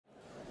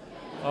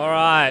All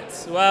right.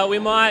 Well, we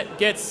might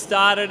get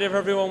started if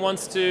everyone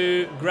wants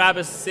to grab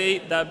a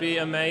seat. That'd be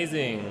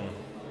amazing.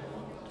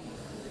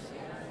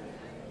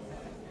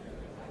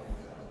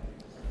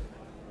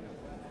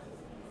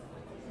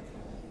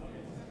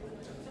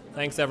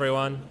 Thanks,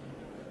 everyone.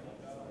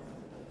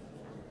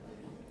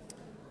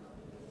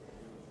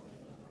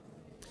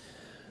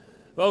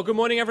 Well, good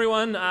morning,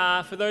 everyone.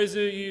 For those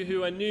of you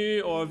who are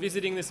new or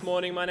visiting this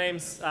morning, my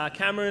name's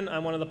Cameron.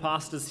 I'm one of the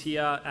pastors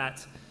here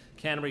at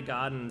Canterbury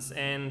Gardens,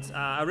 and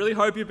I really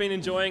hope you've been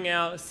enjoying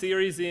our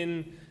series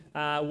in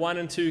 1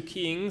 and 2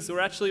 Kings. We're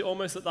actually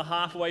almost at the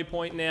halfway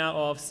point now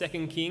of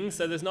 2 Kings,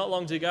 so there's not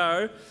long to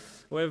go.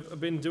 We've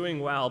been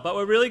doing well, but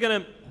we're really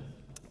going to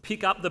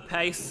pick up the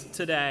pace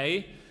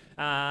today,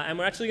 and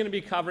we're actually going to be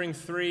covering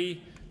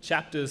 3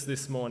 chapters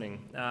this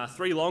morning,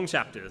 3 long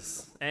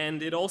chapters,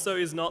 and it also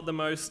is not the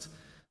most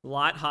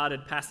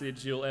light-hearted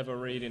passage you'll ever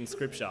read in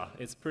Scripture.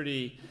 It's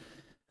pretty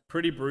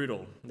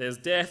brutal. There's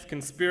death,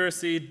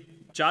 conspiracy,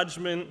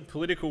 judgment,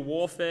 political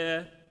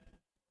warfare,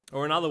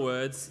 or in other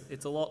words,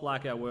 it's a lot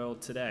like our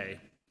world today.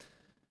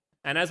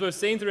 And as we've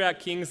seen throughout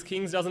Kings,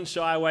 Kings doesn't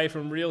shy away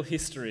from real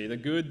history, the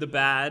good, the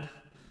bad.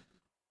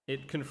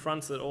 It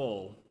confronts it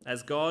all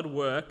as God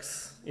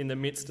works in the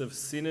midst of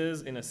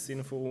sinners in a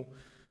sinful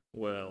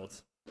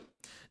world.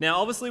 Now,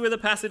 obviously, with a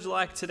passage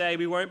like today,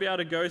 we won't be able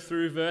to go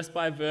through verse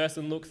by verse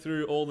and look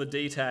through all the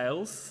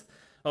details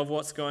of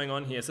what's going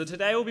on here. So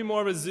today will be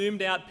more of a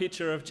zoomed out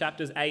picture of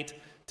chapters 8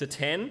 to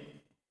 10.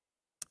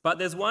 But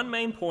there's one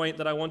main point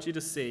that I want you to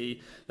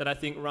see that I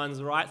think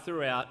runs right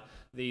throughout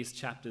these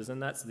chapters,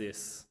 and that's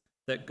this: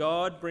 that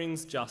God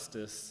brings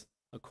justice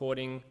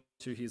according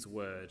to his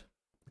word.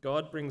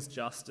 God brings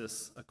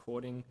justice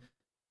according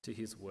to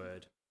his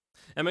word.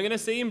 And we're going to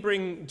see him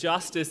bring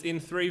justice in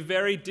 3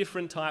 very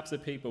different types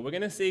of people. We're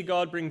going to see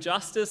God bring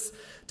justice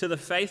to the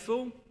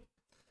faithful,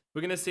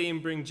 we're going to see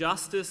him bring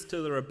justice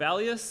to the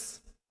rebellious,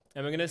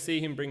 and we're going to see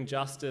him bring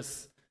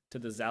justice to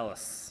the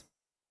zealous.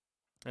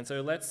 And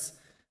so let's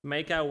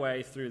make our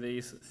way through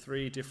these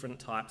 3 different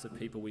types of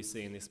people we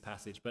see in this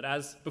passage. But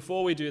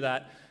before we do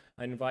that,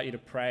 I invite you to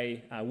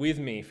pray with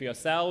me for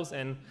yourselves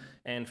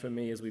and for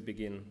me as we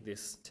begin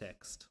this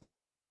text.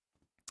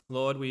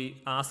 Lord,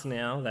 we ask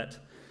now that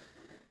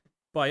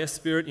by your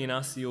Spirit in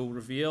us, you'll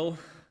reveal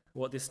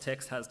what this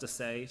text has to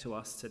say to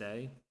us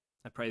today.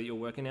 I pray that you'll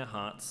work in our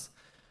hearts,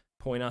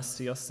 point us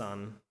to your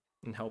Son,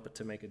 and help it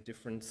to make a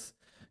difference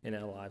in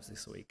our lives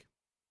this week.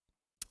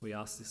 We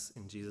ask this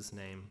in Jesus'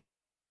 name.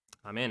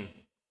 Amen.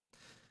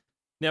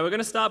 Now we're going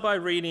to start by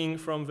reading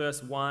from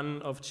verse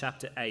 1 of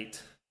chapter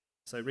 8.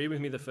 So read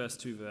with me the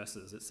first 2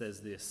 verses. It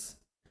says this: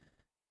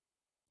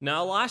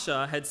 Now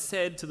Elisha had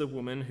said to the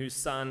woman whose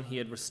son he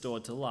had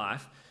restored to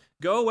life,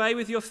 "Go away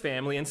with your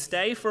family and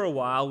stay for a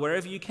while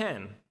wherever you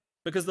can,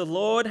 because the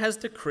Lord has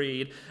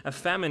decreed a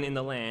famine in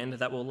the land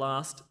that will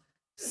last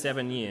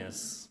 7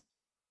 years."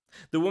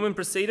 The woman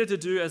proceeded to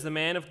do as the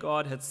man of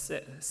God had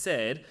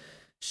said.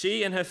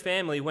 She and her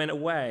family went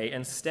away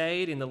and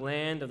stayed in the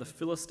land of the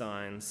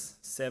Philistines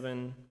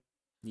 7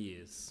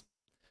 years.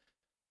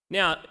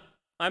 Now,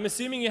 I'm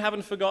assuming you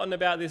haven't forgotten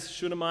about this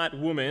Shunammite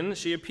woman.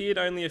 She appeared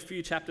only a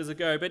few chapters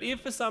ago, but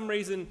if for some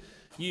reason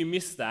you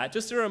missed that,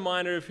 just a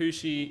reminder of who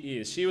she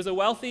is. She was a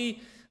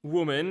wealthy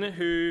woman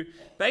who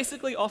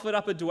basically offered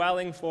up a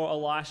dwelling for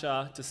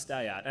Elisha to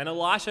stay at. And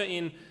Elisha,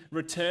 in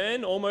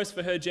return, almost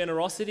for her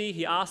generosity,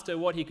 he asked her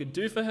what he could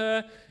do for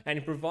her, and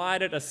he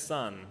provided a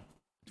son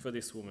for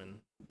this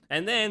woman.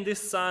 And then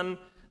this son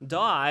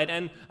died,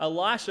 and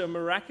Elisha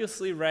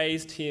miraculously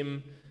raised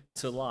him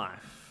to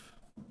life.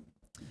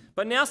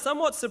 But now,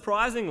 somewhat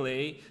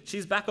surprisingly,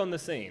 she's back on the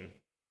scene.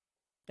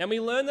 And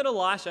we learn that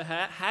Elisha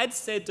had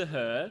said to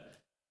her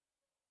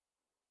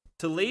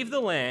to leave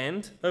the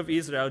land of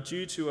Israel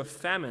due to a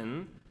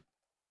famine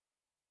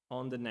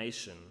on the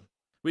nation.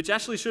 Which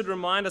actually should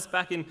remind us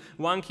back in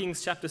 1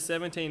 Kings chapter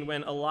 17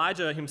 when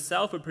Elijah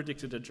himself had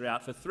predicted a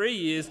drought for 3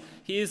 years.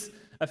 Here's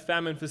a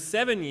famine for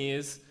 7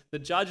 years. The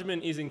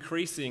judgment is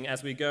increasing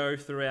as we go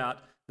throughout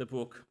the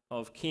book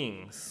of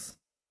Kings.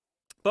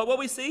 But what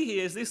we see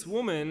here is this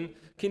woman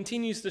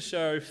continues to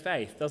show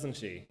faith, doesn't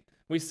she?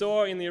 We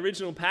saw in the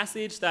original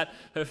passage that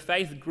her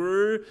faith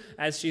grew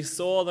as she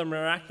saw the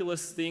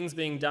miraculous things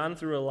being done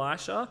through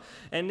Elisha,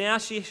 and now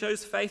she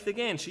shows faith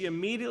again. She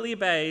immediately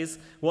obeys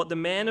what the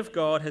man of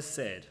God has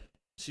said.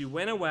 She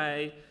went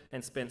away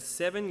and spent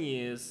 7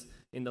 years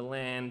in the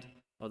land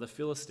of the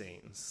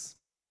Philistines.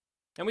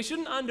 And we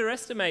shouldn't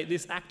underestimate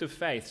this act of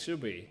faith,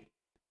 should we?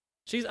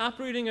 She's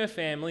uprooting her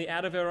family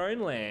out of her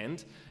own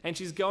land, and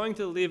she's going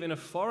to live in a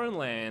foreign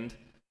land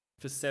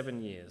for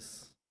 7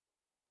 years.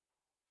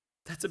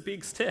 That's a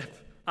big step,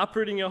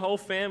 uprooting your whole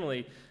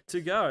family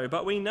to go.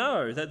 But we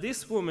know that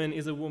this woman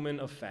is a woman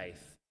of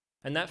faith,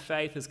 and that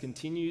faith has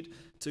continued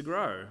to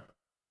grow.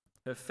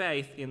 Her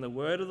faith in the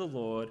word of the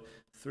Lord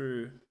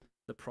through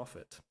the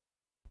prophet.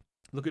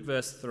 Look at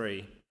verse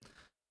 3.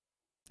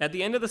 At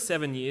the end of the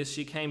 7 years,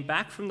 she came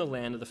back from the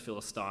land of the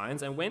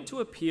Philistines and went to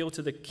appeal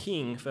to the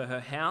king for her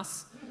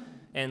house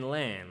and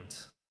land.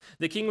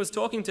 The king was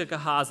talking to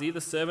Gehazi,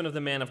 the servant of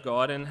the man of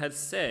God, and had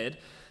said,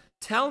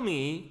 "Tell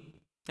me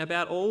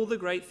about all the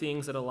great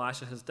things that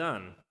Elisha has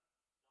done."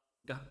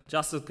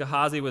 Just as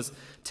Gehazi was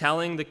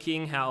telling the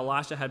king how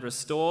Elisha had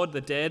restored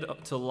the dead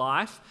to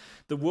life,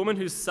 the woman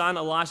whose son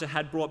Elisha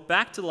had brought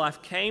back to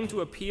life came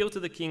to appeal to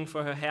the king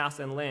for her house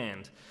and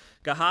land.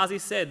 Gehazi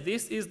said,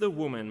 "This is the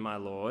woman, my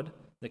lord,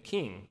 the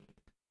king,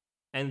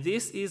 and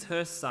this is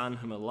her son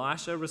whom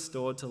Elisha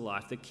restored to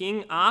life." The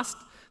king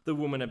asked the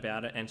woman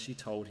about it, and she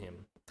told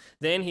him.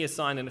 Then he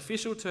assigned an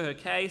official to her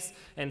case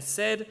and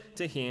said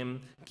to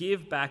him,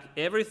 "Give back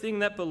everything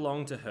that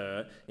belonged to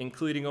her,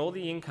 including all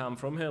the income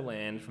from her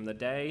land from the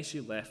day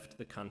she left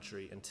the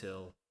country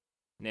until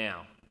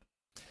now."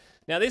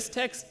 Now, this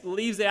text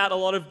leaves out a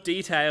lot of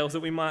details that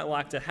we might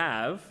like to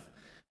have,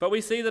 but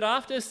we see that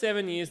after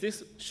 7 years,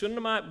 this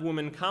Shunammite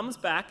woman comes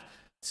back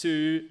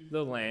to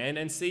the land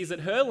and sees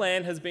that her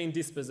land has been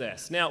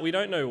dispossessed. Now, we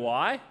don't know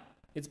why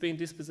it's been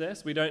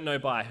dispossessed. We don't know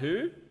by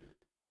who,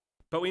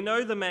 but we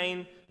know the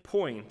main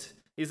point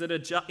is that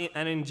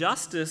an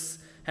injustice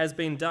has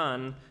been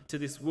done to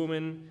this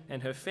woman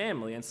and her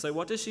family. And so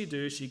what does she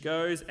do? She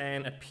goes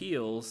and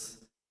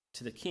appeals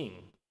to the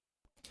king.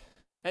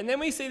 And then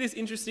we see this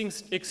interesting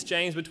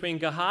exchange between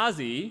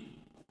Gehazi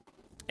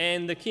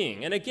and the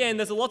king. And again,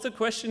 there's lots of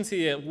questions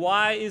here.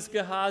 Why is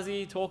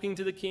Gehazi talking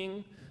to the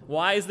king?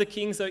 Why is the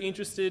king so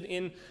interested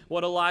in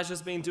what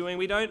Elijah's been doing?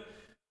 We don't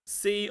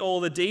see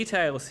all the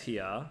details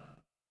here.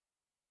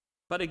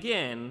 But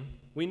again,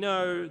 we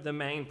know the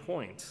main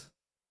point,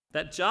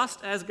 that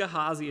just as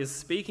Gehazi is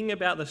speaking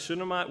about the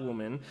Shunammite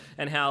woman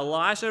and how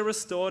Elisha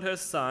restored her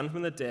son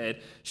from the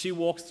dead, she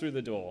walks through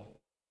the door.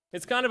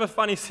 It's kind of a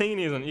funny scene,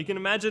 isn't it? You can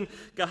imagine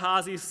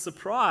Gehazi's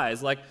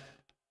surprise, like,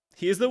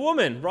 here's the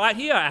woman, right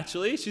here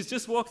actually, she's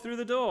just walked through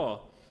the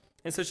door.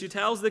 And so she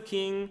tells the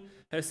king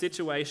her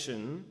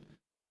situation,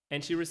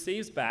 and she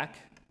receives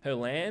back her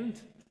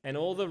land and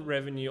all the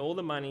revenue, all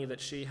the money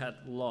that she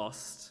had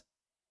lost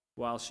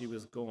while she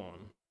was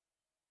gone.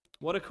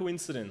 What a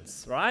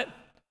coincidence, right?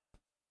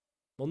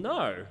 Well,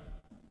 no,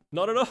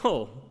 not at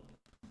all.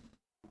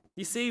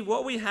 You see,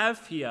 what we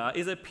have here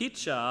is a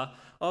picture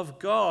of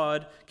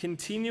God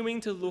continuing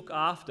to look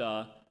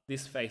after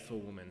this faithful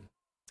woman.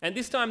 And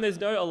this time there's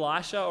no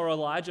Elisha or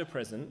Elijah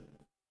present,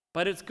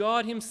 but it's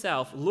God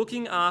himself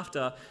looking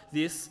after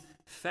this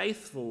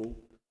faithful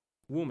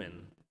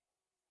woman.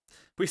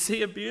 We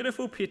see a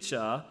beautiful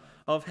picture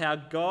of how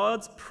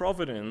God's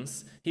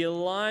providence, he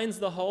aligns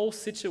the whole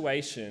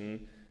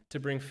situation to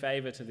bring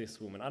favor to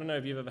this woman. I don't know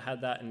if you've ever had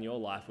that in your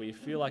life where you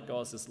feel like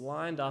God's just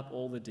lined up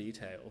all the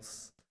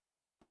details.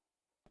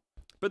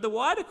 But the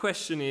wider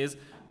question is,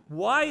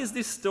 why is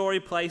this story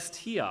placed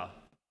here?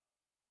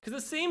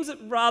 Because it seems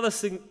rather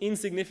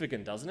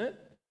insignificant, doesn't it?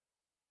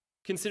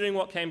 Considering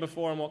what came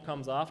before and what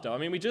comes after. I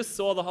mean, we just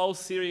saw the whole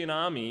Syrian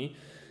army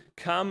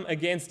come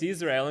against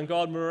Israel and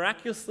God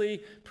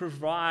miraculously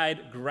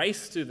provide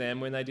grace to them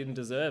when they didn't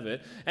deserve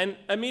it. And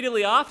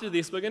immediately after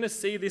this, we're going to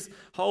see this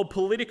whole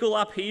political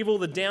upheaval,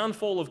 the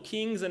downfall of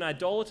kings and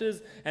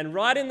idolaters. And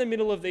right in the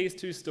middle of these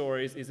two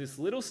stories is this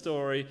little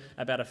story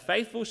about a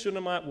faithful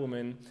Shunammite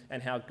woman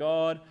and how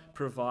God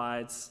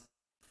provides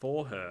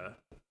for her.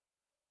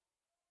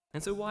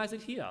 And so why is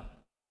it here?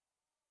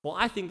 Well,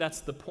 I think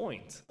that's the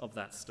point of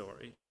that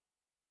story.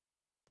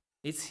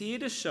 It's here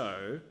to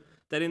show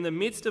that in the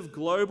midst of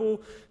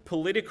global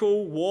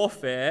political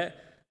warfare,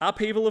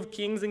 upheaval of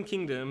kings and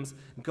kingdoms,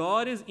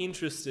 God is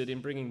interested in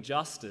bringing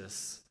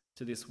justice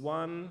to this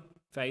one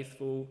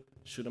faithful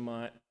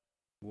Shunammite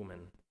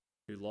woman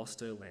who lost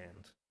her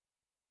land.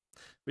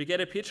 We get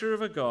a picture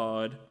of a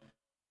God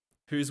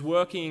who's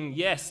working,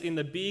 yes, in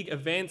the big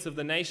events of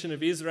the nation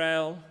of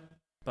Israel,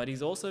 but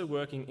he's also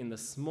working in the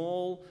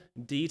small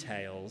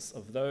details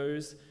of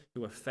those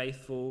who are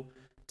faithful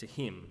to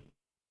him.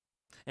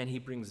 And he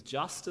brings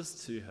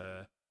justice to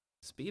her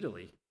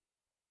speedily.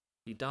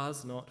 He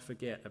does not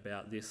forget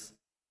about this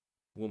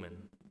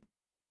woman.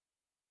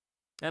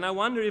 And I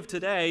wonder if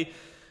today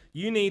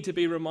you need to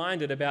be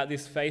reminded about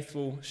this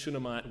faithful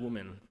Shunammite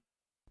woman.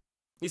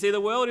 You see,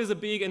 the world is a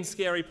big and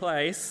scary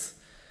place.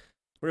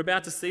 We're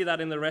about to see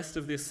that in the rest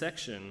of this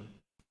section.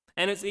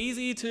 And it's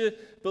easy to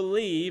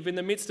believe in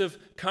the midst of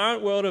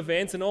current world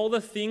events and all the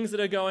things that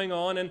are going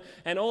on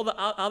and all the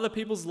other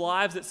people's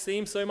lives that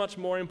seem so much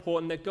more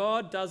important, that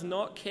God does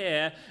not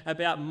care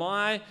about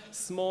my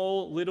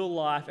small little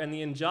life and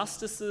the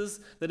injustices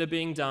that are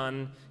being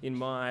done in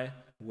my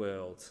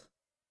world.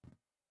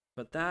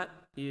 But that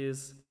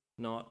is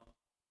not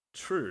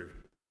true.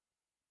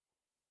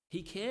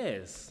 He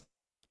cares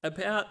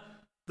about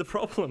the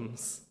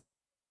problems.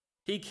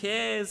 He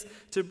cares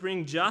to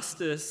bring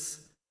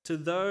justice to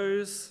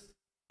those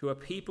who are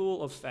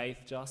people of faith,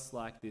 just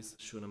like this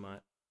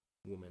Shunammite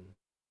woman.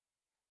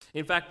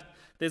 In fact,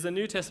 there's a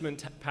New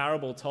Testament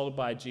parable told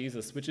by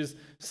Jesus, which is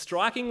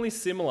strikingly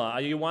similar.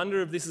 You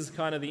wonder if this is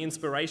kind of the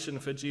inspiration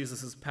for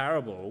Jesus'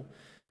 parable.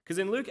 Because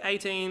in Luke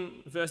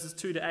 18, verses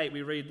 2 to 8,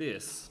 we read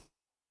this.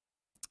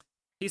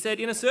 He said,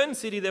 "In a certain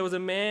city there was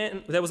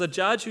a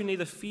judge who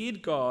neither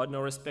feared God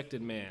nor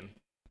respected man."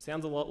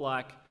 Sounds a lot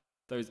like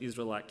those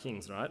Israelite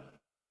kings, right?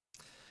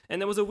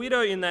 And there was a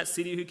widow in that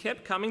city who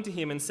kept coming to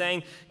him and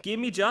saying, "Give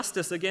me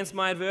justice against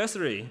my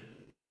adversary."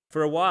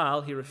 For a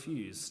while he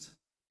refused.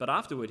 But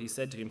afterward he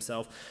said to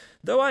himself,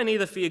 "Though I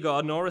neither fear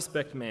God nor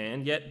respect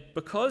man, yet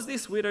because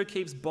this widow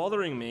keeps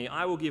bothering me,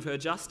 I will give her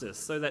justice,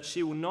 so that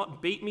she will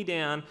not beat me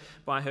down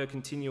by her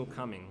continual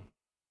coming."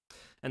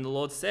 And the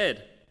Lord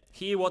said,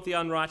 "Hear what the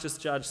unrighteous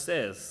judge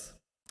says.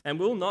 And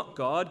will not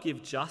God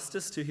give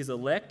justice to his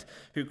elect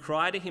who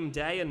cry to him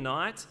day and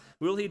night?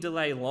 Will he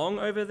delay long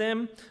over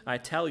them? I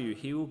tell you,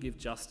 he will give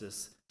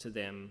justice to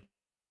them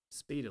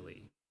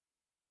speedily."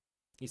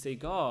 You see,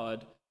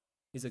 God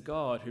is a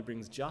God who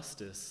brings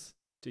justice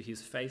to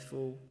his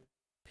faithful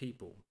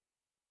people.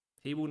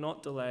 He will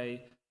not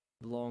delay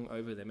long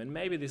over them. And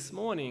maybe this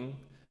morning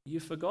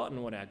you've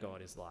forgotten what our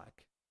God is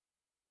like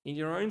in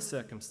your own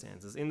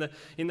circumstances, in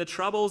the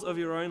troubles of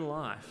your own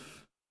life.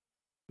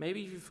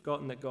 Maybe you've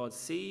forgotten that God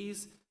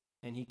sees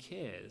and he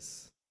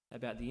cares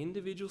about the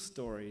individual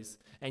stories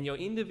and your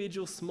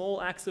individual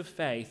small acts of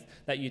faith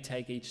that you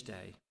take each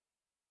day.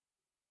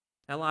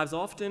 Our lives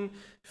often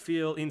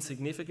feel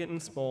insignificant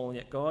and small, and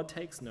yet God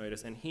takes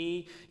notice and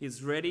he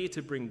is ready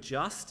to bring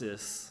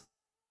justice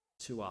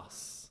to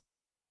us.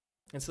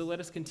 And so let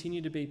us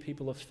continue to be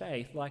people of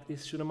faith like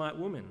this Shunammite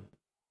woman,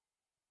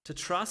 to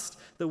trust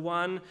the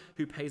one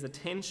who pays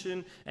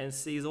attention and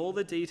sees all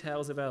the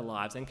details of our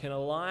lives and can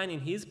align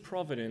in his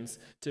providence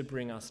to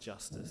bring us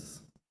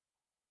justice.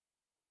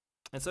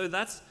 And so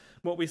that's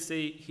what we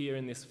see here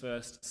in this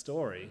first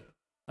story.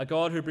 A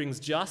God who brings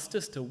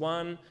justice to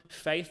one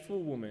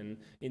faithful woman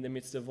in the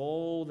midst of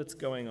all that's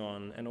going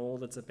on and all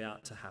that's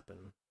about to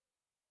happen.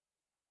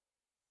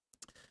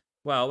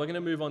 Well, we're going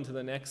to move on to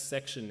the next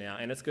section now,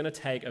 and it's going to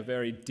take a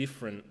very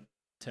different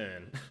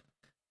turn.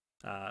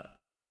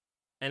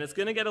 And it's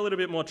going to get a little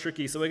bit more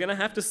tricky, so we're going to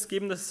have to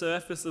skim the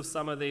surface of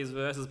some of these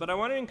verses. But I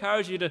want to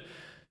encourage you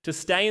to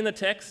stay in the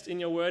text in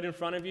your word in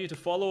front of you, to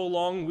follow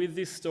along with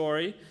this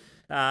story.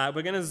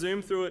 We're going to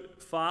zoom through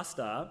it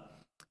faster,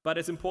 but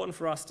it's important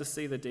for us to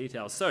see the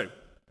details. So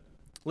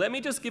let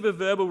me just give a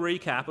verbal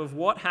recap of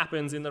what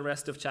happens in the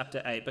rest of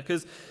chapter 8,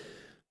 because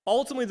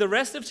ultimately the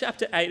rest of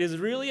chapter 8 is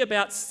really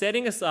about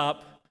setting us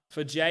up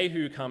for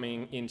Jehu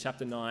coming in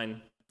chapter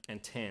 9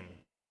 and 10.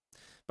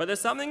 But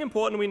there's something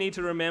important we need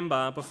to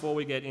remember before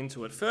we get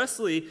into it.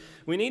 Firstly,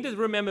 we need to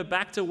remember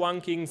back to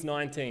 1 Kings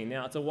 19.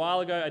 Now, it's a while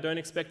ago, I don't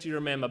expect you to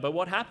remember, but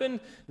what happened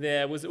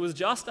there was it was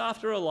just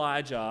after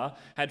Elijah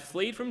had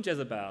fled from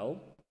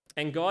Jezebel,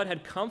 and God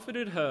had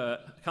comforted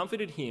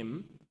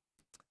him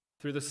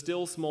through the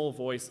still small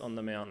voice on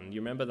the mountain.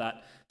 You remember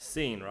that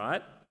scene,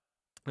 right?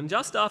 And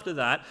just after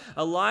that,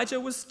 Elijah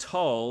was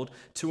told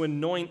to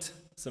anoint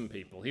some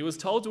people. He was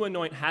told to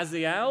anoint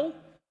Hazael,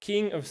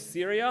 king of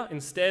Syria,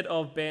 instead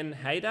of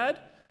Ben-Hadad,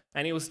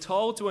 and he was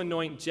told to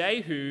anoint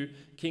Jehu,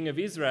 king of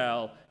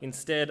Israel,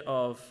 instead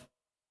of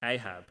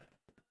Ahab.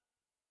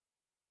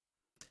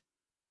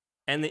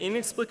 And the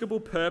inexplicable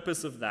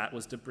purpose of that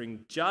was to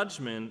bring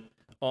judgment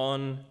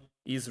on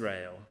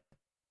Israel.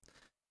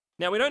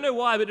 Now, we don't know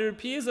why, but it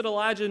appears that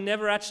Elijah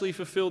never actually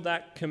fulfilled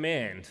that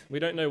command. We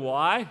don't know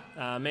why.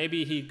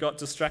 Maybe he got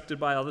distracted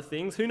by other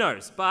things. Who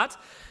knows?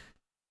 But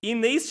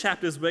in these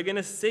chapters, we're going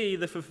to see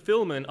the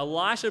fulfillment.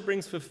 Elisha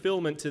brings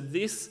fulfillment to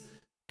this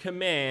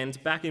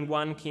command back in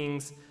 1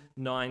 Kings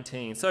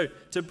 19. So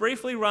to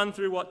briefly run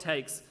through what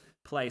takes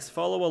place,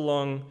 follow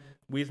along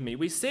with me.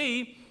 We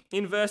see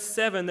in verse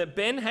 7 that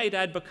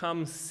Ben-Hadad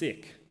becomes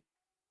sick.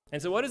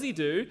 And so what does he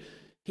do?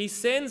 He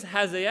sends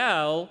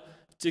Hazael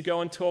to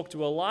go and talk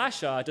to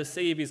Elisha to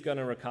see if he's going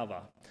to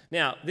recover.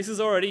 Now, this is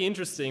already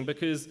interesting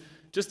because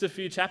just a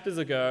few chapters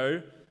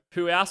ago,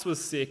 who else was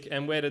sick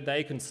and where did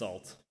they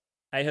consult?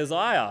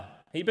 Ahaziah,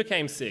 he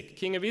became sick,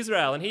 king of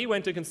Israel, and he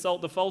went to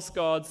consult the false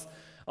gods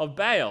of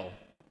Baal.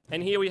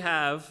 And here we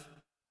have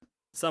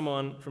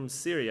someone from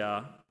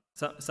Syria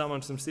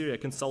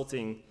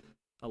consulting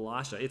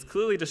Elisha. It's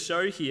clearly to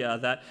show here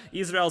that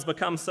Israel's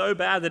become so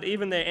bad that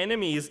even their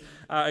enemies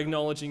are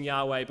acknowledging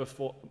Yahweh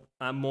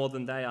more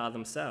than they are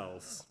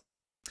themselves.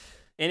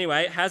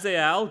 Anyway,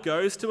 Hazael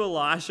goes to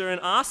Elisha and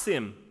asks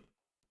him,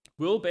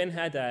 "Will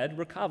Ben-Hadad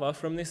recover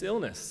from this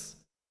illness?"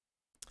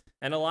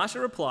 And Elisha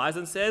replies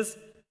and says,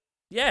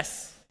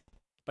 "Yes,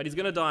 but he's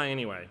going to die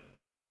anyway."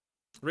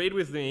 Read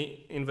with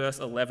me in verse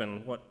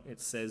 11 what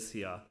it says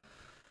here.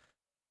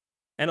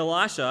 "And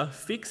Elisha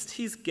fixed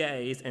his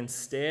gaze and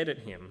stared at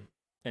him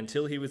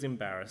until he was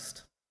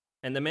embarrassed.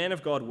 And the man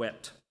of God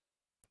wept.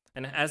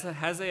 And as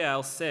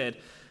Hazael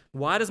said,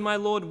 'Why does my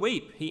Lord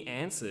weep?' He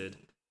answered,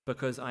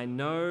 'Because I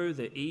know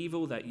the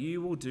evil that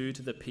you will do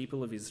to the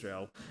people of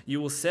Israel.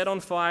 You will set on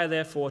fire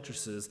their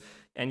fortresses,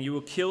 and you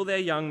will kill their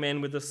young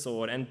men with the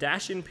sword, and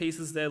dash in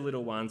pieces their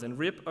little ones, and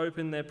rip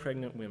open their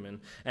pregnant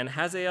women.' And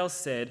Hazael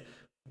said,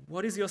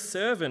 'What is your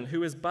servant,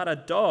 who is but a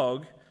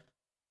dog,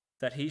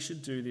 that he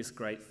should do this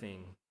great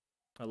thing?'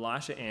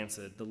 Elisha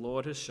answered, 'The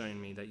Lord has shown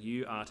me that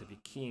you are to be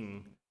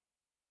king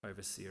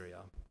over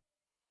Syria.'"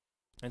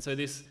 And so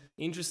this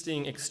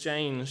interesting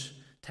exchange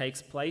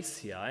takes place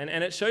here.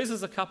 And it shows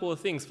us a couple of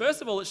things.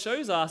 First of all, it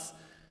shows us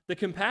the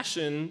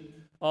compassion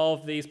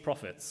of these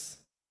prophets.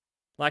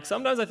 Like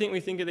sometimes I think we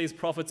think of these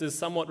prophets as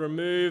somewhat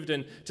removed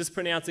and just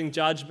pronouncing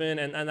judgment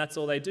and that's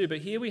all they do.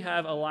 But here we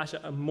have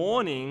Elisha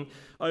mourning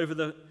over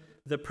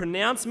the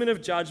pronouncement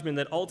of judgment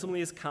that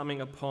ultimately is coming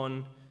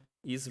upon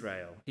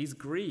Israel. He's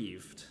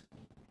grieved.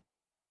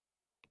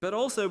 But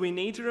also we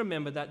need to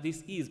remember that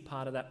this is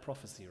part of that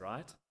prophecy,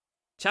 right?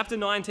 Chapter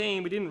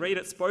 19, we didn't read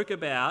it, spoke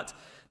about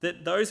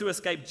that those who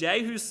escape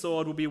Jehu's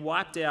sword will be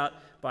wiped out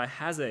by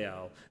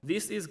Hazael.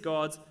 This is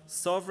God's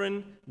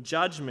sovereign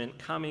judgment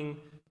coming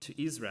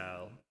to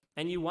Israel.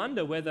 And you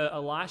wonder whether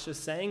Elisha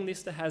saying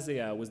this to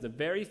Hazael was the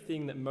very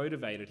thing that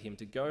motivated him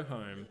to go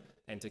home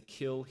and to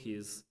kill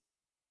his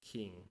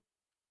king.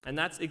 And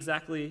that's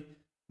exactly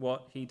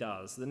what he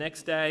does. The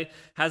next day,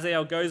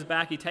 Hazael goes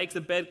back, he takes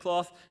a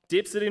bedcloth,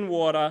 dips it in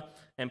water,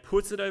 and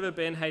puts it over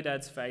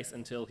Ben-Hadad's face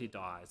until he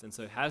dies. And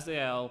so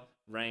Hazael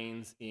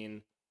reigns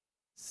in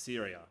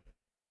Syria,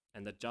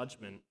 and the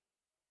judgment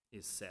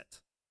is set.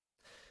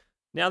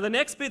 Now, the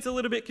next bit's a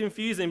little bit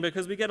confusing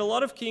because we get a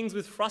lot of kings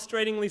with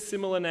frustratingly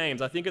similar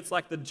names. I think it's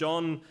like the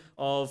John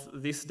of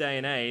this day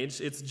and age.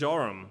 It's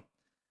Joram.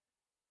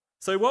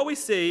 So what we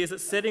see is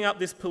it's setting up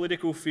this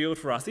political field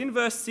for us. In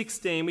verse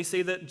 16, we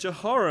see that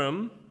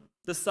Jehoram,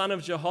 the son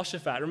of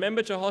Jehoshaphat,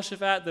 remember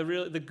Jehoshaphat,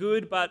 the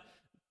good but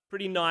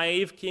pretty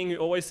naive king who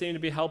always seemed to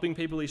be helping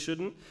people he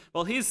shouldn't?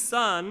 Well, his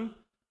son,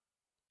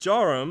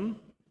 Joram,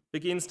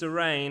 begins to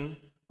reign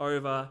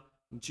over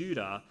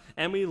Judah,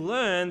 and we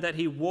learn that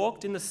he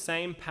walked in the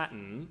same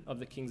pattern of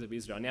the kings of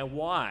Israel. Now,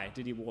 why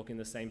did he walk in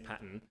the same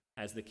pattern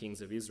as the kings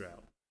of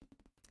Israel?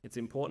 It's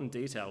important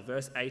detail.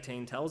 Verse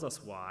 18 tells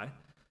us why.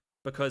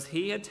 Because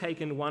he had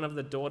taken one of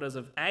the daughters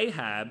of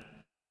Ahab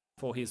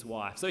for his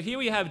wife. So here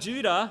we have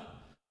Judah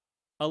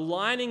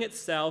aligning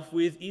itself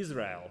with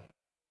Israel,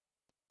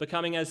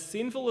 becoming as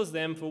sinful as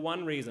them for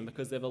one reason,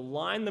 because they've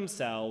aligned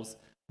themselves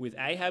with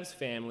Ahab's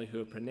family,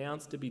 who are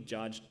pronounced to be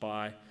judged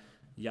by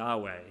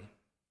Yahweh.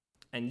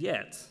 And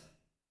yet,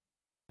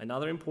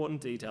 another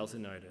important detail to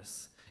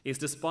notice is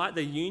despite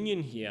the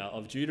union here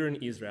of Judah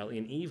and Israel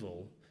in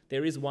evil,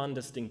 there is one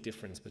distinct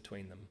difference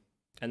between them.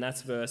 And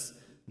that's verse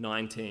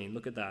 19.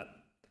 Look at that.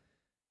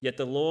 Yet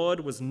the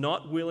Lord was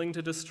not willing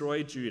to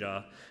destroy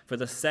Judah for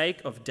the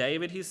sake of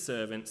David his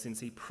servant,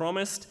 since he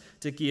promised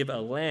to give a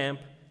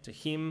lamp to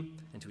him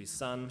and to his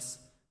sons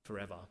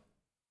forever.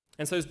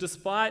 And so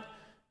despite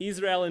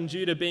Israel and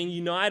Judah being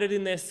united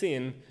in their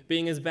sin,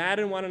 being as bad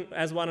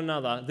as one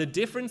another, the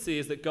difference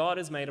is that God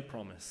has made a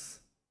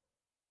promise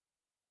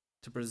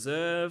to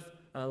preserve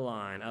a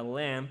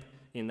lamp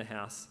in the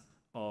house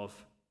of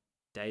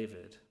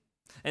David.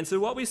 And so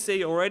what we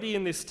see already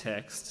in this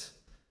text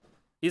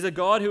is a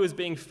God who is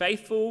being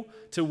faithful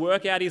to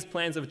work out his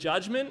plans of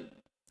judgment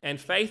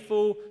and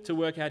faithful to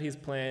work out his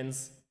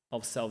plans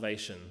of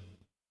salvation.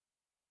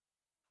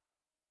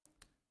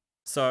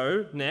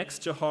 So,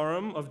 next,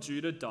 Jehoram of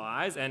Judah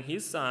dies, and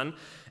his son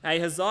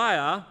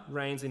Ahaziah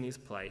reigns in his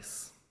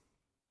place.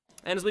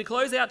 And as we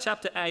close out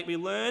chapter 8, we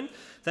learn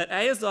that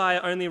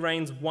Ahaziah only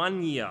reigns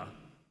 1 year,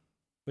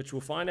 which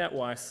we'll find out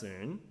why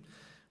soon.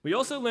 We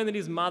also learn that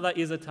his mother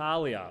is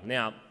Athaliah.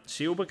 Now,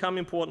 she will become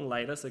important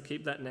later, so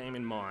keep that name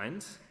in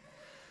mind.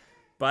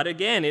 But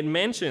again, it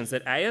mentions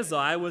that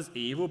Ahaziah was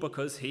evil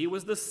because he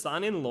was the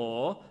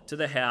son-in-law to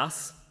the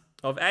house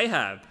of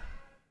Ahab.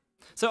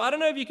 So I don't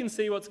know if you can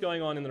see what's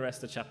going on in the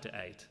rest of chapter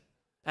 8.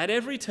 At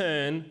every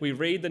turn, we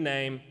read the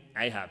name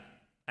Ahab.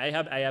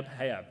 Ahab, Ahab,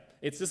 Ahab.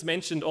 It's just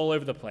mentioned all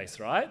over the place,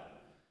 right?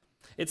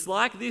 It's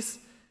like this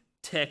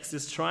text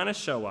is trying to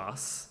show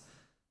us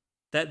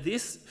that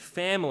this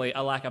family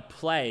are like a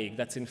plague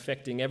that's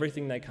infecting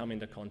everything they come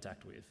into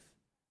contact with.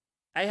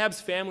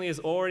 Ahab's family has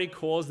already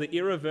caused the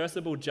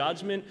irreversible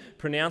judgment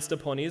pronounced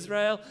upon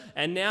Israel,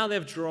 and now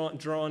they've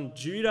drawn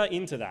Judah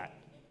into that.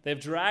 They've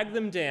dragged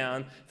them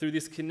down through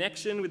this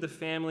connection with the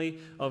family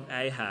of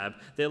Ahab.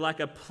 They're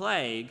like a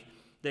plague,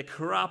 they're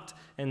corrupt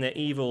and they're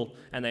evil,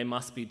 and they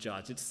must be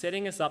judged. It's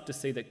setting us up to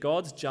see that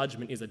God's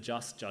judgment is a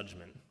just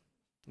judgment.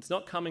 It's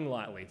not coming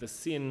lightly. The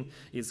sin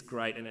is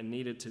great and it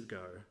needed to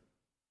go.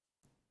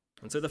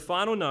 And so the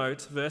final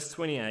note, verse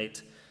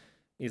 28,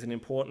 is an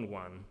important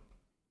one.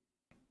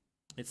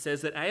 It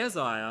says that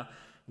Ahaziah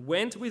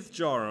went with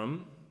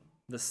Joram,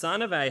 the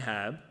son of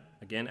Ahab,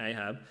 again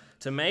Ahab,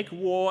 to make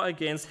war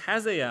against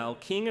Hazael,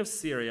 king of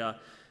Syria,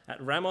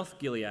 at Ramoth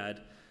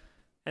Gilead,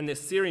 and the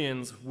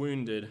Syrians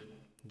wounded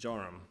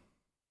Joram.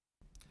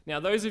 Now,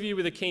 those of you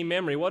with a keen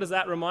memory, what does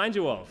that remind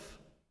you of?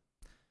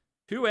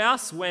 Who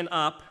else went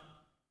up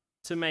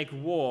to make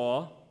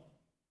war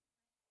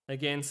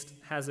against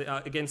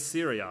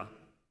Syria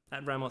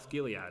at Ramoth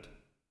Gilead?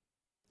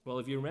 Well,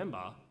 if you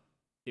remember,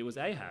 it was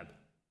Ahab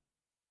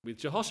with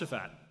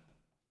Jehoshaphat.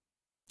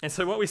 And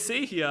so what we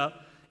see here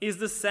is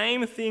the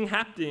same thing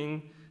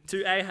happening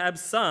to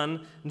Ahab's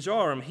son,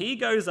 Joram. He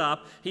goes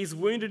up, he's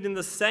wounded in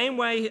the same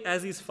way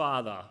as his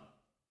father.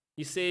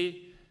 You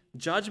see,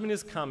 judgment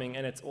is coming,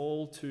 and it's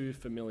all too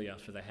familiar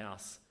for the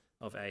house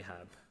of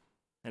Ahab.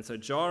 And so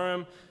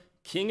Joram,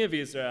 king of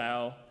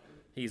Israel,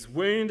 He's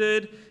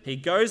wounded. He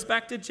goes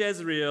back to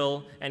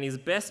Jezreel, and his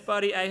best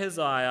buddy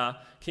Ahaziah,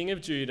 king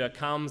of Judah,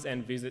 comes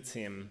and visits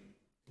him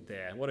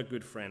there. What a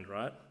good friend,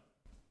 right?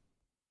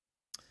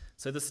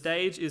 So the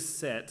stage is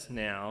set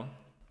now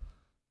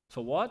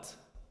for what?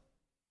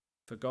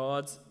 For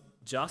God's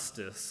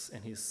justice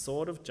and his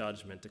sword of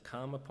judgment to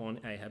come upon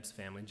Ahab's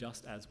family,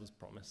 just as was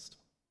promised.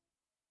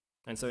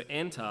 And so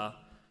enter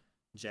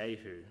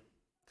Jehu.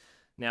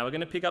 Now we're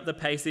going to pick up the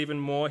pace even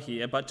more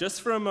here, but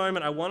just for a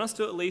moment, I want us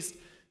to at least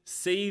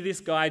see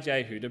this guy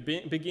Jehu, to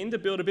begin to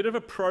build a bit of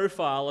a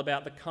profile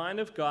about the kind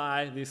of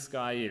guy this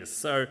guy is.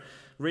 So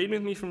read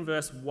with me from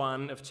verse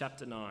 1 of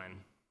chapter 9.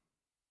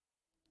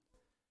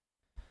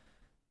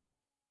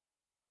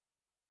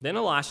 Then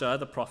Elisha,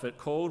 the prophet,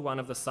 called one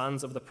of the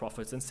sons of the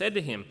prophets and said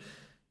to him,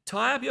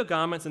 "Tie up your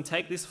garments and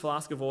take this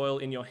flask of oil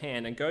in your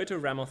hand and go to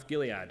Ramoth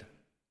Gilead.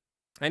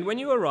 And when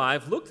you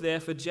arrive, look there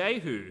for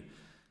Jehu,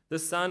 the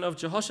son of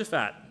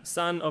Jehoshaphat,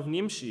 son of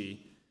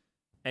Nimshi,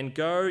 and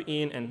go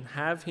in and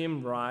have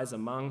him rise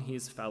among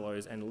his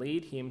fellows and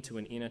lead him to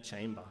an inner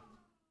chamber.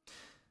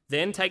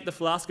 Then take the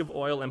flask of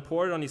oil and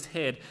pour it on his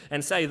head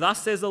and say,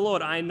 'Thus says the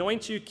Lord, I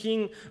anoint you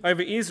king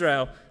over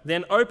Israel.'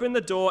 Then open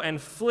the door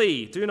and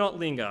flee. Do not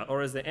linger."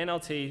 Or as the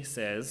NLT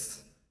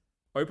says,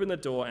 "Open the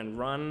door and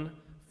run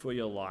for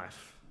your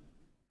life."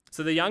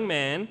 So the young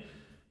man,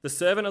 the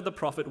servant of the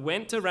prophet,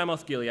 went to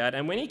Ramoth Gilead,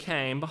 and when he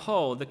came,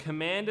 behold, the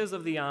commanders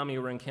of the army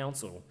were in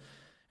council.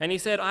 And he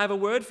said, "I have a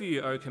word for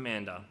you, O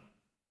commander."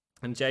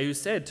 And Jehu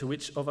said, "To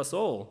which of us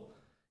all?"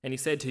 And he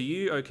said, "To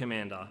you, O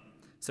commander."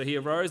 So he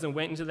arose and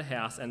went into the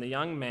house, and the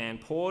young man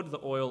poured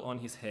the oil on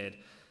his head,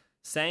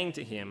 saying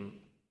to him,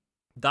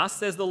 "Thus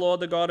says the Lord,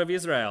 the God of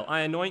Israel,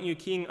 I anoint you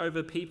king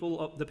over the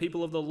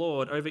people of the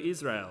Lord, over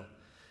Israel.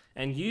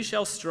 And you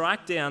shall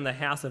strike down the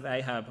house of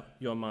Ahab,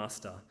 your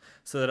master,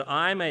 so that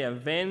I may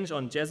avenge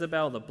on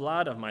Jezebel the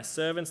blood of my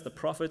servants, the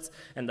prophets,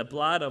 and the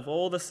blood of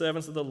all the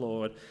servants of the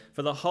Lord.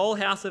 For the whole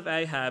house of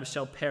Ahab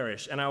shall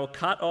perish, and I will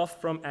cut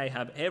off from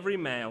Ahab every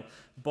male,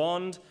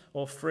 bond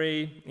or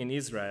free in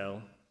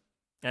Israel.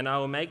 And I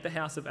will make the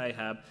house of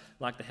Ahab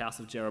like the house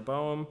of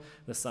Jeroboam,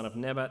 the son of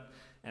Nebat,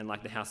 and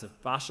like the house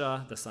of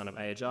Baasha, the son of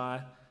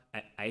Ahijah,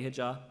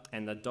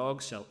 and the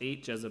dogs shall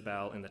eat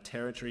Jezebel in the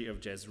territory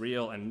of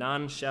Jezreel, and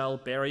none shall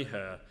bury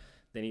her."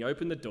 Then he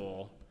opened the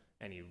door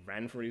and he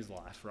ran for his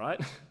life,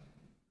 right?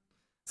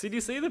 So do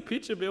you see the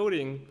picture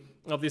building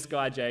of this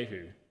guy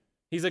Jehu?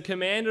 He's a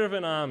commander of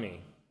an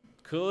army.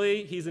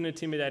 Clearly, he's an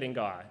intimidating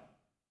guy.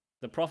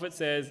 The prophet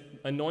says,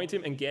 anoint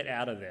him and get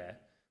out of there.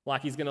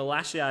 Like he's going to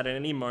lash out at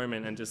any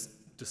moment and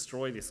just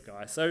destroy this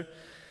guy. So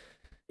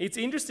it's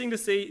interesting to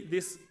see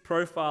this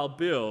profile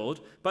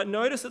build, but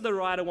notice that the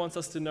writer wants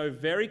us to know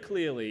very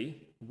clearly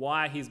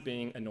why he's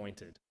being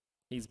anointed.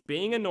 He's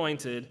being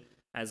anointed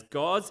as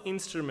God's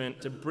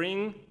instrument to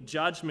bring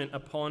judgment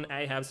upon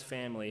Ahab's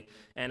family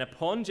and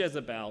upon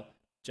Jezebel,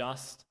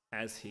 just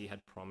as he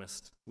had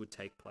promised would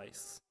take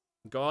place.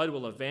 God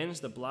will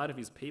avenge the blood of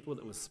his people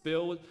that was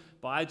spilled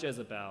by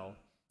Jezebel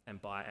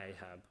and by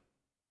Ahab.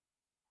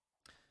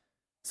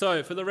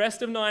 So for the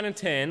rest of 9 and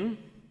 10,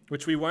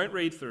 which we won't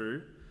read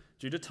through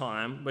due to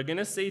time, we're going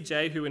to see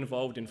Jehu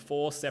involved in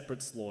 4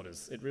 separate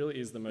slaughters. It really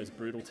is the most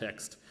brutal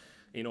text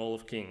in all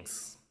of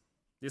Kings.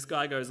 This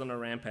guy goes on a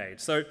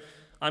rampage. So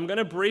I'm going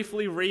to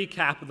briefly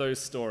recap those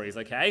stories,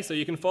 okay? So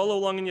you can follow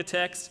along in your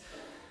text.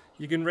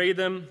 You can read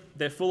them.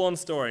 They're full-on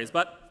stories.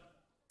 But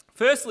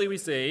firstly, we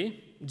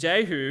see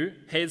Jehu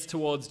heads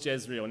towards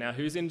Jezreel. Now,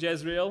 who's in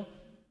Jezreel?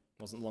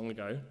 Wasn't long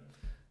ago.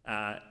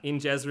 In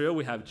Jezreel,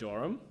 we have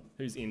Joram,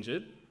 who's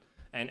injured,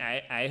 and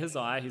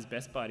Ahaziah, his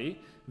best buddy,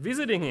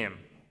 visiting him.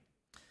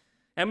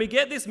 And we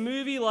get this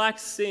movie-like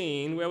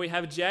scene where we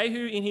have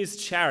Jehu in his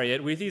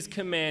chariot with his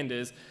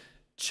commanders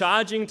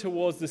charging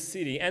towards the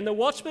city. And the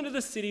watchmen of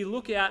the city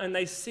look out and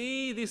they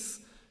see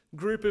this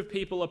group of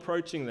people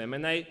approaching them,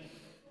 and they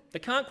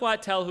can't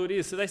quite tell who it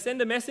is. So they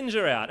send a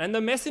messenger out, and the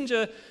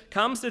messenger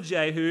comes to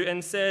Jehu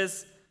and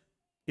says,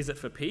 "Is it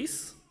for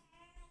peace?"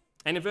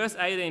 And in verse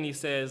 18 he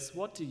says,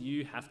 "What do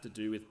you have to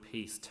do with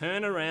peace?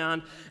 Turn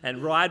around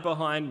and ride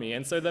behind me."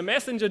 And so the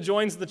messenger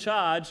joins the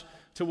charge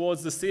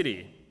towards the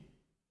city.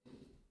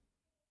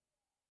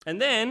 And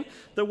then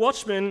the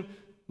watchman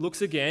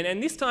looks again,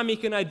 and this time he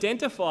can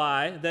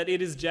identify that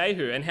it is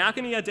Jehu. And how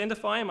can he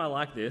identify him? I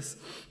like this.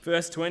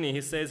 Verse 20,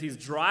 he says he's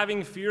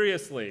driving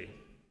furiously.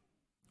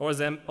 Or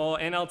as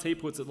NLT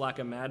puts it, like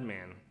a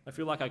madman. I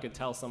feel like I could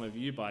tell some of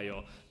you by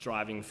your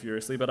driving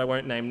furiously, but I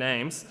won't name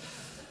names.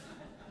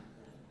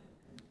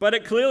 But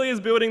it clearly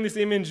is building this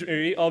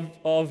imagery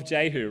of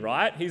Jehu,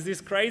 right? He's this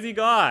crazy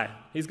guy.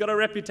 He's got a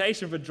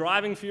reputation for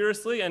driving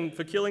furiously and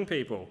for killing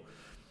people.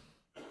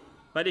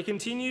 But he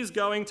continues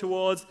going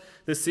towards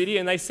the city,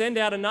 and they send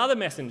out another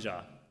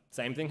messenger.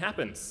 Same thing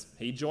happens.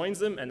 He joins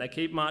them, and they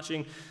keep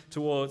marching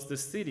towards the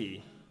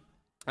city.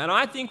 And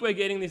I think we're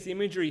getting this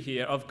imagery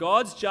here of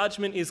God's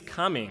judgment is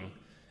coming,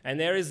 and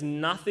there is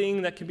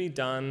nothing that can be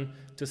done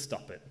to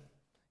stop it.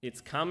 It's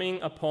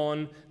coming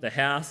upon the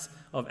house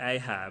of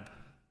Ahab.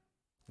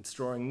 It's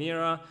drawing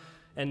nearer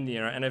and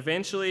nearer, and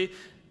eventually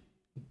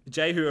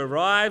Jehu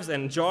arrives,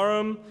 and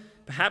Joram,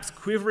 perhaps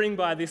quivering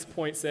by this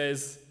point,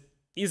 says,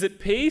 "Is it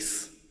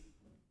peace?"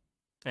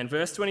 And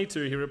verse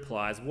 22, he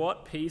replies,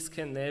 "What peace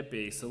can there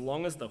be so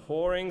long as the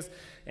whorings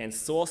and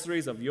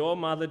sorceries of your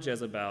mother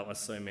Jezebel are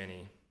so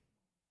many?"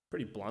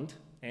 Pretty blunt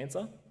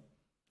answer,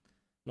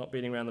 not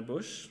beating around the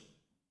bush.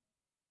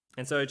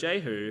 And so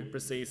Jehu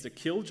proceeds to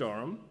kill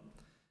Joram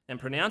and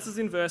pronounces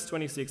in verse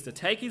 26 to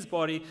take his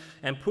body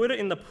and put it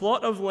in the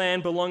plot of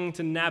land belonging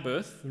to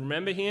Naboth.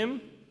 Remember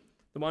him?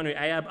 The one who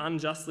Ahab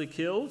unjustly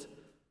killed?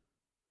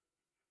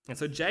 And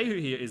so Jehu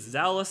here is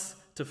zealous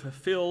to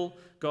fulfill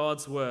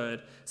God's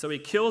word. So he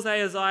kills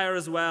Ahaziah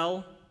as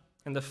well,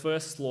 and the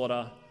first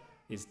slaughter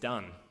is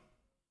done.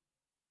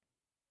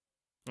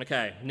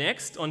 Okay,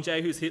 next on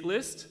Jehu's hit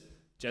list,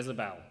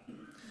 Jezebel.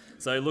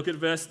 So look at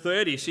verse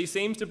 30. She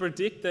seems to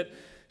predict that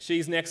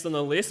she's next on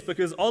the list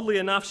because oddly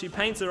enough, she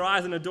paints her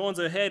eyes and adorns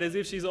her head as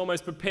if she's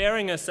almost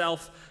preparing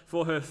herself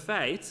for her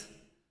fate.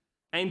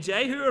 And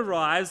Jehu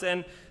arrives,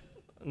 and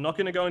I'm not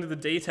going to go into the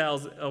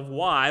details of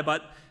why,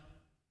 but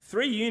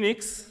 3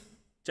 eunuchs,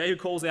 Jehu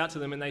calls out to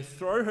them, and they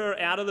throw her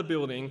out of the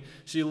building.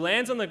 She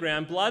lands on the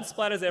ground, blood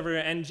splatters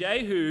everywhere, and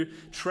Jehu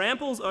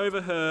tramples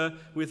over her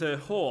with her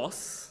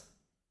horse.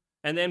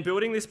 And then,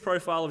 building this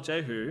profile of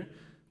Jehu,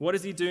 what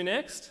does he do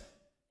next?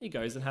 He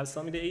goes and has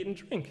something to eat and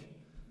drink.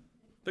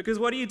 Because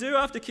what do you do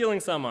after killing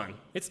someone?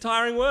 It's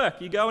tiring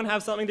work. You go and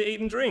have something to eat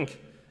and drink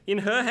in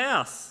her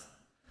house.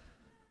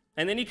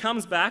 And then he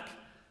comes back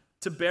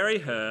to bury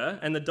her,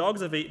 and the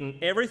dogs have eaten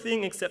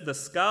everything except the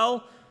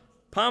skull,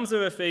 palms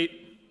of her feet,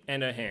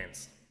 and her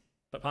hands.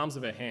 But palms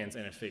of her hands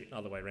and her feet,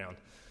 other way around.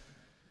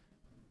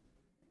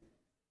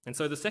 And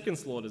so the second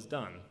slaughter's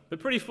done. But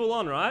pretty full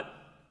on, right?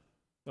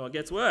 Well, it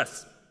gets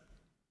worse.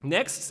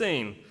 Next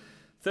scene,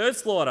 third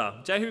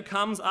slaughter. Jehu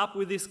comes up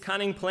with this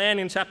cunning plan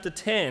in chapter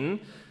 10,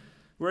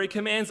 where he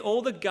commands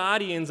all the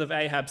guardians of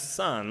Ahab's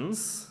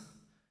sons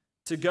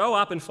to go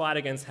up and fight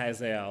against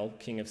Hazael,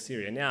 king of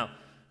Syria. Now,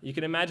 you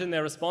can imagine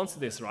their response to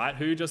this, right?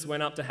 Who just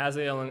went up to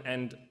Hazael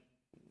and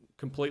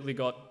completely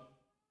got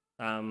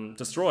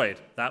destroyed?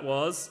 That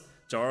was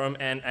Joram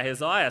and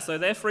Ahaziah. So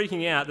they're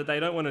freaking out that they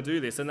don't want to do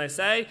this. And they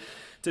say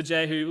to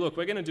Jehu, "Look,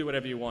 we're going to do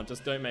whatever you want,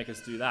 just don't make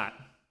us do that."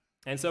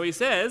 And so he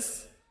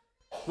says,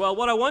 "Well,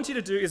 what I want you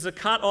to do is to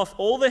cut off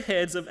all the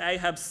heads of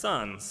Ahab's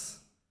sons."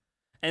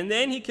 And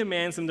then he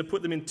commands them to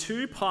put them in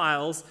 2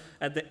 piles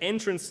at the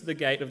entrance to the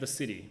gate of the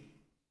city.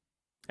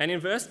 And in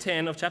verse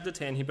 10 of chapter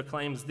 10, he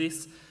proclaims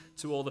this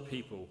to all the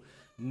people: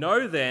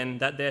 "Know then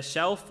that there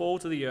shall fall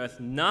to the earth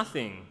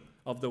nothing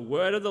of the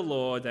word of the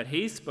Lord that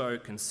he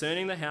spoke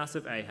concerning the house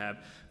of Ahab,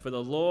 for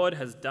the Lord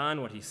has done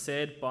what he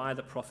said by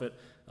the prophet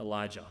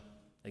Elijah."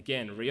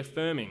 Again,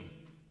 reaffirming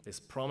this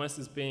promise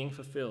is being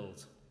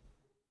fulfilled.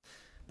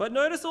 But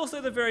notice also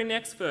the very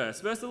next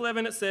verse. Verse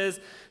 11, it says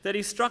that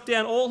he struck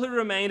down all who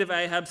remained of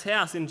Ahab's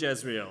house in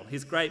Jezreel,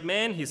 his great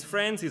men, his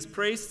friends, his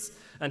priests,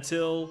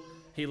 until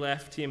he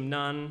left him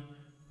none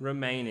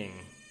remaining.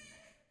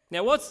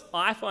 Now, what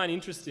I find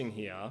interesting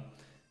here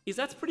is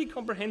that's pretty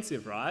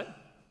comprehensive, right?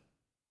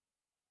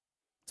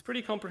 It's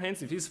pretty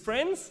comprehensive. His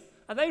friends,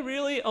 are they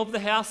really of the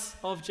house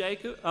of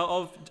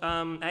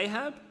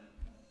Ahab?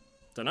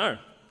 Don't know.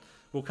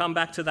 We'll come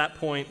back to that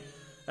point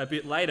a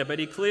bit later, but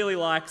he clearly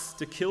likes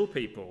to kill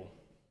people.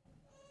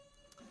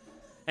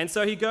 And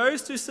so he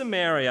goes to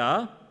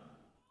Samaria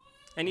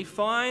and he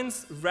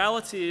finds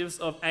relatives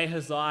of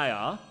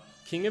Ahaziah,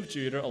 king of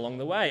Judah, along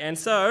the way. And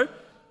so,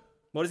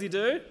 what does he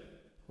do?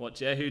 What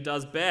Jehu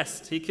does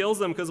best. He kills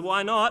them, because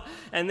why not?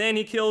 And then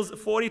he kills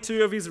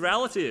 42 of his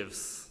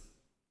relatives.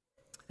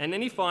 And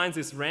then he finds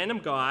this random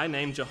guy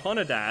named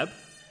Jehonadab,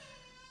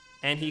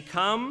 and he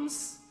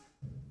comes,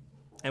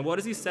 and what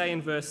does he say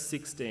in verse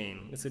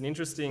 16? It's an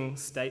interesting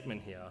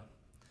statement here.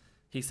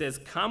 He says,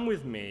 "Come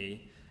with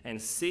me and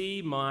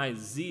see my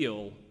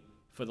zeal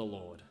for the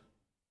Lord."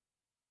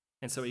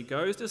 And so he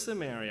goes to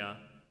Samaria,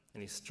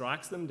 and he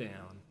strikes them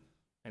down,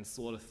 and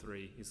slaughter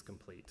 3 is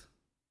complete.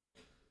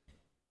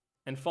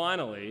 And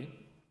finally,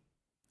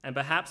 and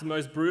perhaps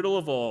most brutal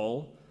of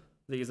all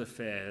these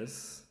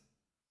affairs,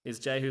 is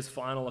Jehu's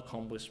final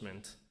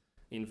accomplishment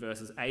in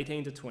verses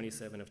 18 to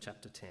 27 of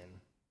chapter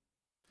 10,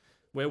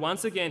 where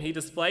once again he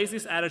displays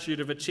this attitude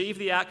of achieve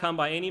the outcome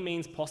by any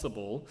means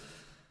possible,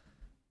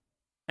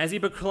 as he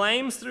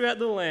proclaims throughout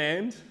the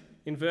land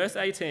in verse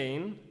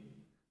 18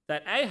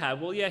 that Ahab,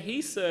 well, yeah,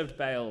 he served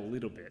Baal a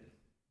little bit,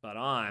 but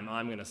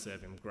I'm going to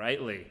serve him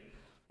greatly,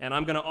 and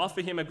I'm going to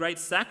offer him a great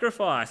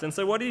sacrifice. And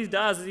so what he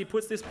does is he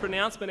puts this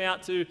pronouncement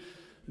out to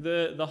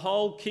the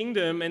whole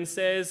kingdom and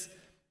says,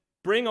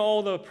 "Bring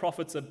all the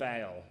prophets of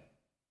Baal.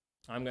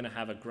 I'm going to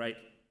have a great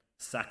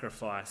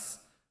sacrifice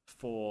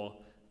for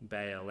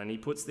Baal." And he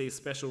puts these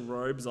special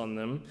robes on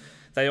them.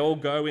 They all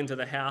go into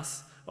the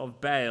house of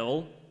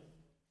Baal,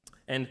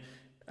 and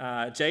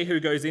Jehu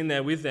goes in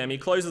there with them. He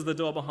closes the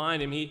door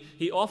behind him.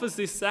 He offers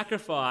this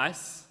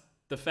sacrifice,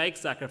 the fake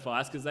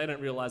sacrifice, because they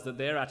don't realize that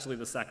they're actually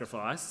the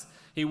sacrifice.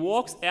 He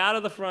walks out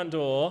of the front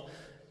door,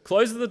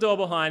 closes the door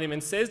behind him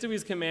and says to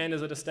his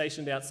commanders that are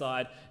stationed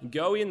outside,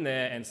 go in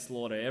there and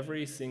slaughter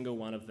every single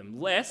one of them,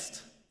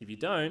 lest, if you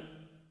don't,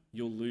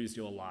 you'll lose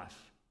your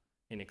life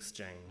in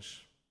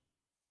exchange.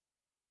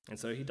 And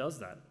so he does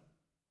that.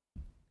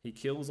 He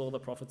kills all the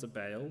prophets of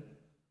Baal.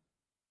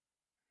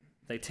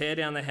 They tear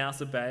down the house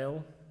of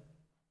Baal.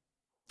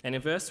 And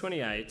in verse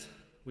 28,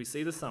 we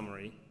see the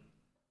summary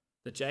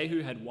that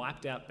Jehu had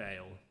wiped out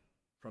Baal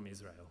from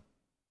Israel.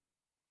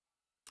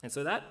 And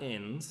so that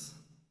ends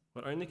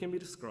what only can be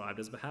described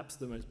as perhaps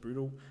the most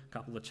brutal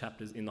couple of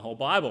chapters in the whole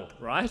Bible,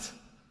 right?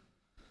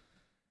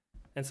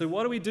 And so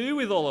what do we do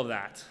with all of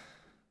that?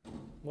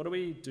 What do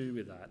we do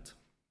with that?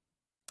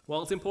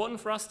 Well, it's important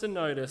for us to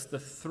notice the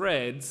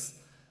threads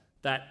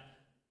that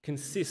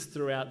consist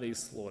throughout these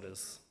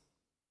slaughters.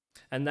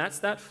 And that's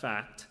that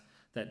fact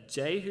that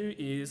Jehu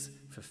is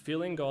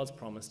fulfilling God's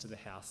promise to the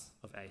house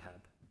of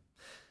Ahab.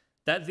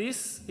 That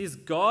this is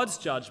God's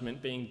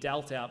judgment being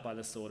dealt out by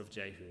the sword of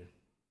Jehu.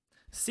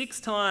 6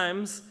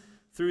 times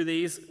through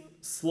these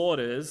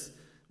slaughters,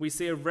 we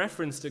see a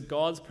reference to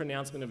God's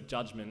pronouncement of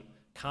judgment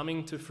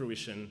coming to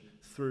fruition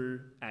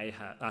through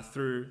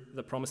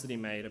the promise that he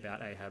made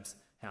about Ahab's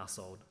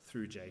household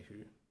through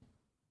Jehu.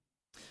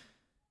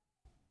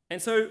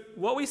 And so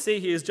what we see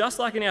here is just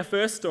like in our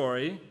first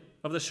story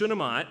of the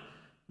Shunammite,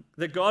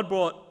 that God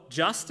brought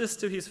justice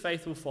to his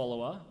faithful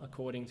follower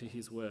according to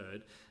his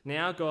word.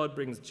 Now God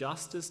brings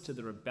justice to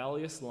the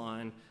rebellious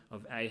line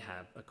of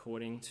Ahab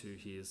according to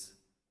his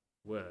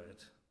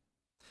word.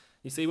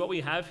 You see, what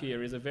we have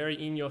here is a very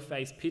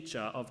in-your-face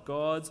picture of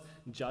God's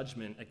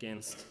judgment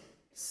against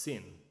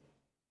sin.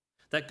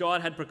 That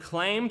God had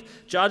proclaimed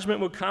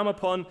judgment would come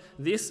upon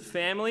this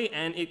family,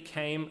 and it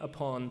came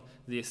upon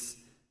this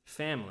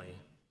family.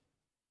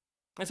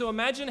 And so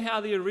imagine how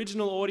the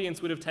original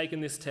audience would have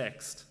taken this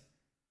text.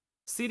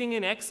 Sitting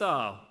in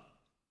exile.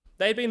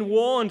 They'd been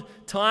warned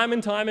time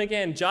and time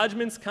again,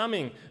 judgment's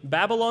coming,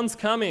 Babylon's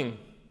coming,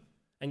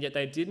 and yet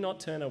they did not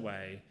turn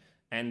away,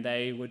 and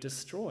they were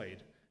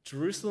destroyed.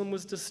 Jerusalem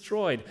was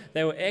destroyed.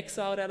 They were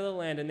exiled out of the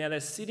land, and now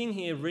they're sitting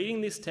here reading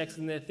this text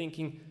and they're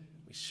thinking,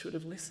 we should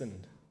have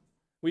listened.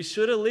 We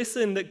should have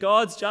listened that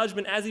God's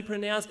judgment, as he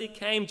pronounced, it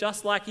came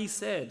just like he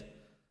said.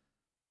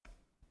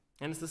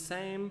 And it's the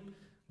same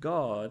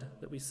God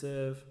that we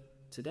serve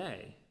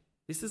today.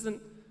 This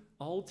isn't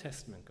Old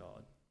Testament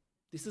God.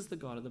 This is the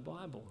God of the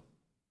Bible.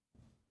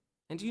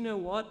 And do you know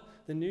what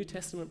the New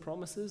Testament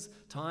promises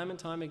time and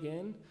time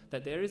again?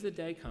 That there is a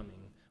day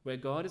coming where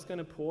God is going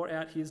to pour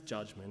out his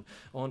judgment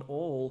on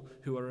all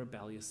who are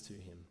rebellious to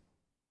him.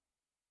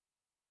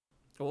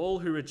 All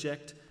who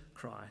reject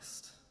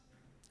Christ.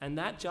 And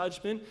that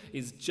judgment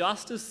is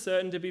just as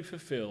certain to be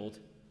fulfilled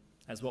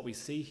as what we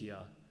see here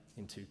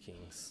in 2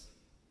 Kings.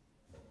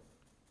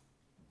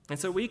 And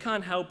so we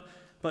can't help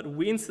but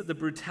wince at the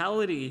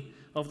brutality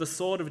of the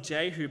sword of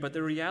Jehu, but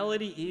the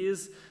reality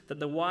is that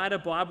the wider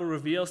Bible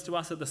reveals to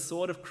us that the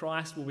sword of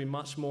Christ will be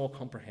much more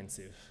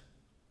comprehensive.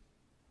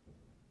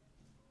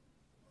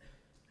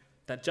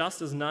 That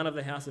just as none of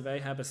the house of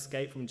Ahab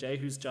escaped from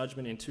Jehu's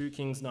judgment in 2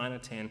 Kings 9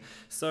 and 10,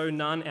 so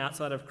none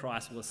outside of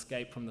Christ will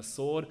escape from the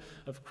sword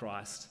of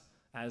Christ,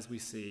 as we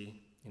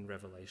see in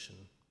Revelation.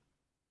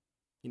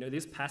 You know,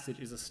 this passage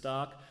is a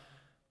stark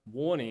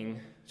warning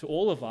to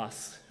all of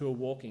us who are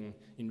walking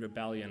in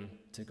rebellion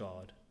to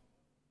God.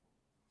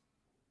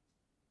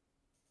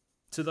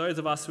 To those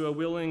of us who are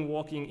willing,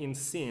 walking in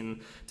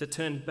sin, to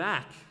turn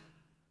back.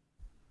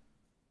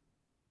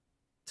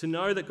 To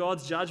know that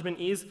God's judgment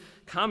is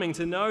coming.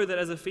 To know that,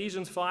 as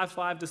Ephesians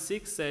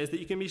 5:5-6 says, that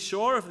you can be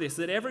sure of this,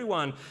 that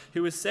everyone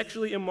who is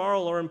sexually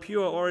immoral or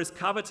impure or is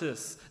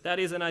covetous, that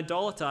is, an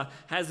idolater,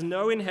 has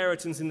no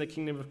inheritance in the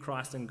kingdom of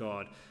Christ and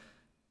God.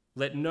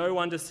 Let no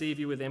one deceive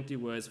you with empty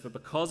words, for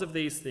because of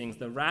these things,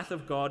 the wrath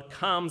of God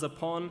comes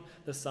upon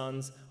the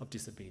sons of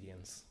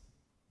disobedience.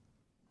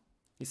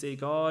 You see,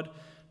 God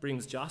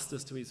brings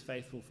justice to his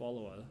faithful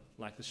follower,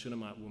 like the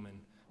Shunammite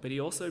woman, but he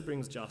also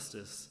brings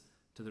justice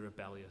to the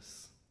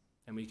rebellious,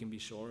 and we can be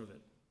sure of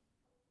it.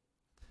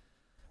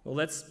 Well,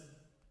 let's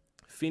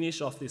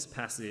finish off this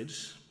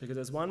passage, because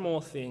there's one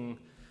more thing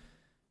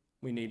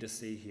we need to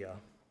see here.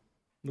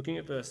 Looking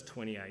at verse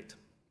 28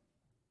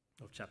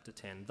 of chapter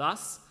 10.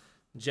 Thus,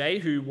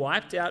 Jehu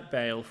wiped out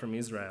Baal from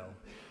Israel.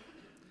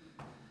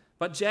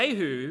 But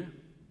Jehu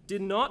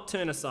did not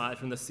turn aside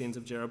from the sins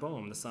of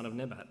Jeroboam, the son of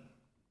Nebat,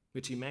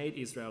 which he made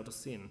Israel to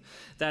sin.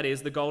 That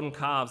is, the golden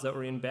calves that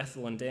were in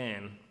Bethel and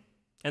Dan.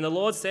 And the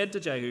Lord said to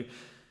Jehu,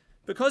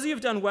 because you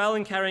have done well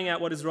in carrying out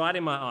what is right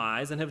in my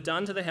eyes, and have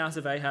done to the house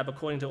of Ahab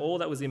according to all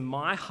that was in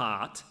my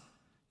heart,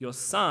 your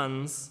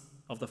sons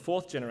of the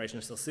 4th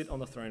generation shall sit on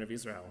the throne of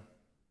Israel.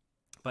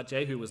 But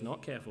Jehu was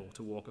not careful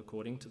to walk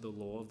according to the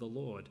law of the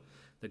Lord,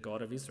 the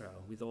God of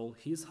Israel, with all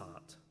his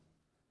heart.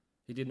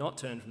 He did not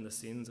turn from the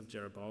sins of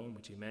Jeroboam,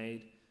 which he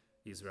made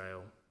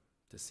Israel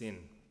to sin.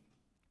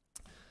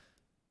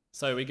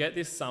 So we get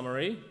this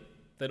summary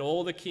that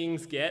all the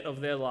kings get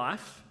of their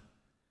life.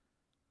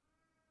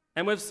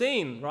 And we've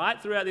seen, right,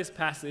 throughout this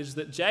passage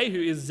that Jehu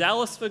is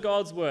zealous for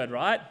God's word,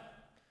 right?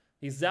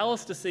 He's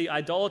zealous to see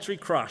idolatry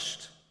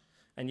crushed.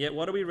 And yet,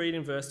 what do we read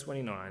in verse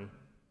 29?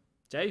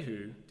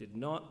 Jehu did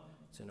not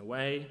turn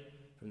away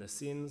from the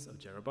sins of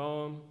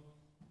Jeroboam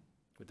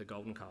with the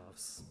golden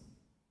calves.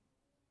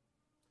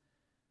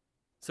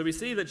 So we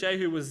see that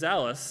Jehu was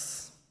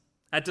zealous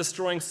at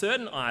destroying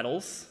certain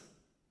idols,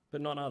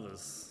 but not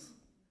others.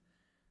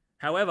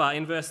 However,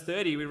 in verse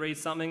 30, we read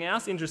something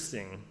else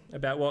interesting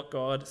about what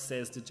God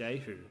says to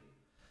Jehu.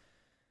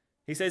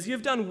 He says,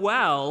 "You've done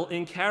well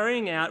in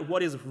carrying out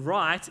what is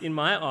right in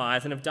my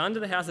eyes, and have done to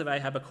the house of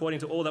Ahab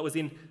according to all that was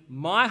in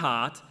my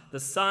heart.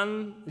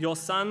 Your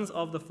sons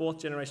of the fourth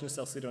generation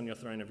shall sit on your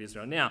throne of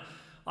Israel." Now,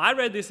 I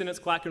read this and it's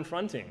quite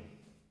confronting.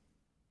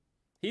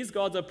 Here's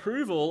God's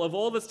approval of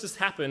all that's just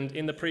happened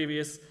in the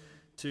previous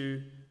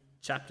 2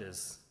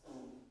 chapters.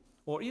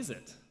 Or is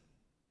it?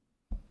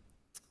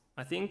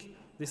 I think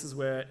this is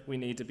where we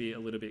need to be a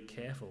little bit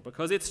careful,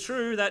 because it's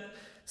true that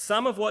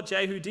some of what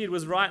Jehu did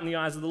was right in the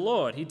eyes of the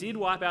Lord. He did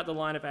wipe out the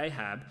line of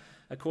Ahab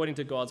according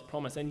to God's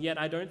promise, and yet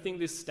I don't think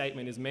this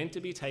statement is meant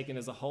to be taken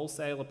as a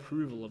wholesale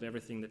approval of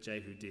everything that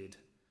Jehu did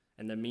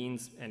and the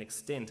means and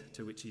extent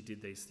to which he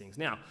did these things.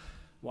 Now,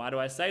 why do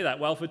I say that?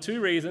 Well, for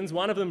 2 reasons.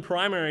 One of them,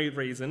 primary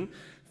reason.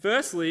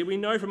 Firstly, we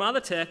know from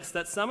other texts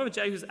that some of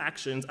Jehu's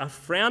actions are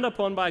frowned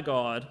upon by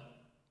God.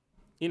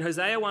 In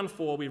Hosea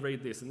 1:4, we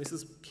read this, and this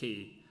is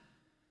key.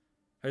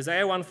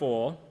 Hosea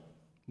 1:4,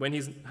 when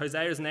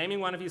Hosea is naming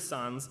one of his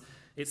sons,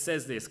 it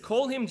says this: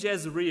 "Call him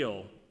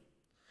Jezreel,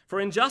 for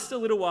in just a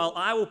little while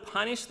I will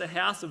punish the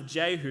house of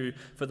Jehu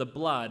for the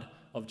blood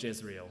of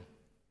Jezreel."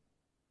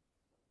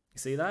 You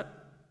see that?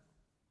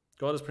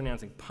 God is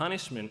pronouncing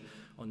punishment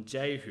on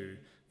Jehu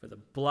for the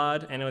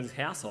blood, and on his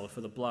household for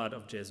the blood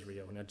of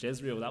Jezreel. Now,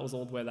 Jezreel, that was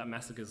all where that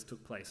massacres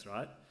took place,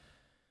 right?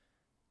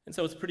 And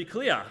so it's pretty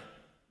clear.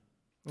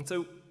 And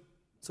so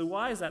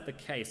why is that the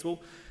case?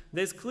 Well,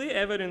 there's clear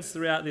evidence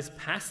throughout this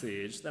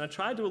passage, and I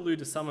tried to allude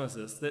to some of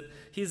this, that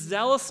his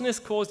zealousness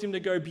caused him to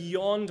go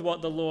beyond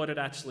what the Lord had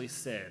actually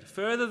said,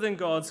 further than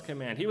God's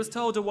command. He was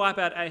told to wipe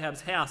out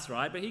Ahab's house,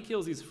 right? But he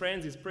kills his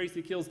friends, his priests,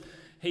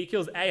 he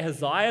kills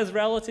Ahaziah's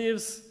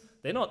relatives.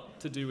 They're not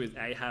to do with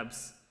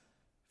Ahab's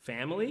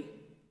family.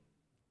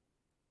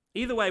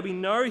 Either way, we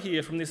know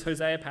here from this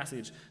Hosea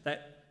passage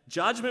that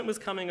judgment was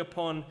coming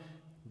upon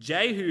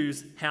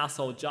Jehu's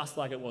household just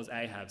like it was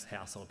Ahab's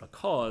household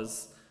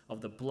because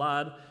of the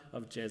blood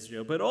of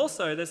Jezreel. But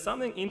also, there's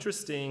something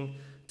interesting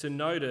to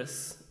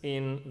notice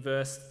in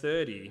verse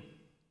 30.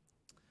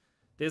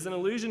 There's an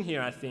allusion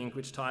here, I think,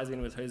 which ties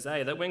in with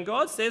Hosea, that when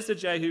God says to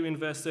Jehu in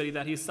verse 30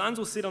 that his sons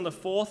will sit on the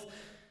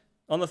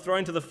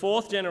throne to the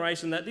 4th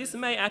generation, that this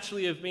may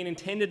actually have been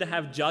intended to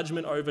have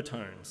judgment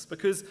overtones.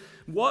 Because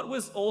what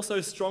was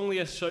also strongly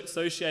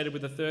associated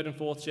with the 3rd and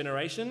 4th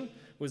generation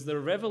was the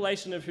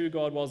revelation of who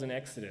God was in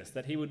Exodus,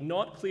 that he would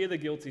not clear the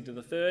guilty to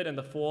the 3rd and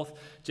the 4th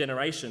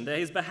generation. There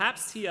is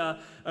perhaps here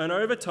an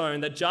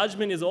overtone that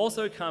judgment is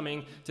also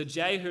coming to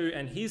Jehu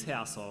and his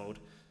household,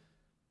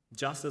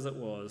 just as it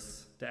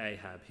was to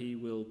Ahab. He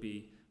will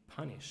be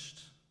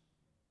punished.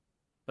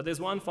 But there's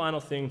one final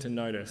thing to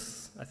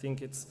notice. I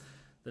think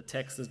the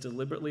text is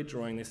deliberately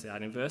drawing this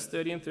out. In verse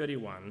 30 and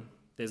 31,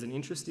 there's an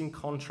interesting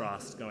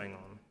contrast going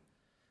on.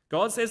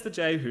 God says to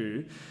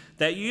Jehu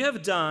that you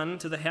have done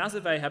to the house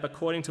of Ahab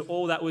according to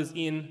all that was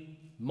in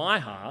my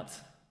heart.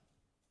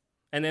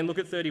 And then look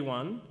at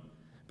 31.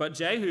 But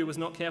Jehu was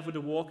not careful to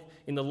walk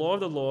in the law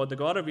of the Lord, the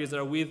God of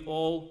Israel, with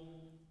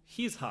all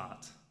his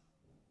heart.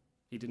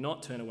 He did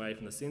not turn away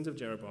from the sins of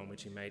Jeroboam,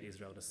 which he made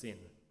Israel to sin.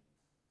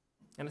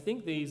 And I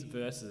think these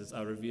verses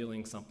are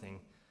revealing something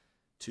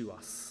to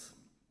us.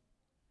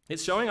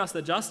 It's showing us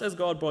that just as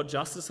God brought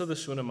justice to the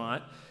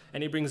Shunammite,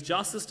 and he brings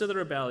justice to the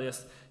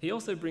rebellious, he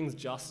also brings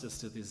justice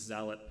to this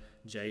zealot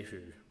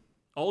Jehu.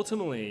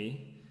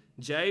 Ultimately,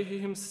 Jehu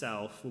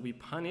himself will be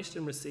punished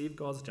and receive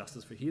God's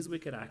justice for his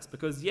wicked acts,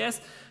 because yes,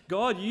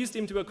 God used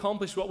him to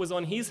accomplish what was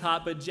on his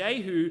heart, but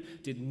Jehu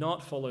did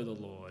not follow the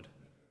Lord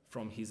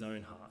from his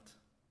own heart.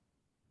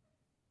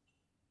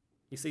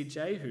 You see,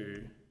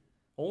 Jehu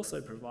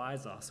also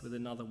provides us with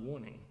another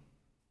warning.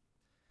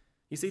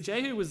 You see,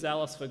 Jehu was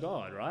zealous for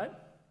God, right?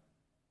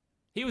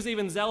 He was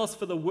even zealous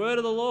for the word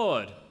of the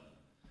Lord.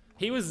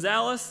 He was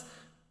zealous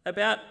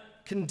about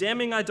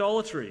condemning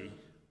idolatry.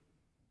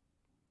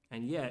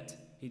 And yet,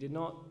 he did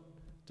not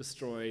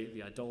destroy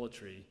the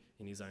idolatry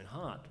in his own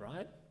heart,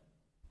 right?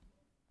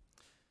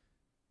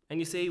 And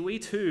you see, we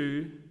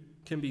too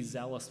can be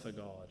zealous for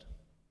God.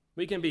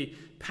 We can be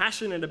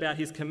passionate about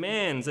his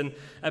commands and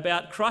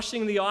about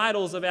crushing the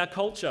idols of our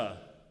culture,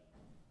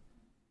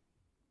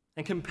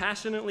 and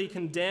compassionately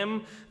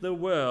condemn the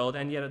world,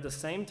 and yet at the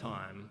same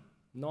time,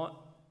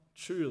 not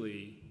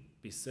truly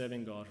be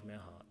serving God from our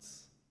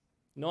hearts,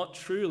 not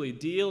truly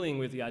dealing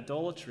with the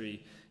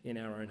idolatry in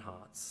our own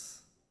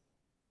hearts.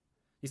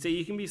 You see,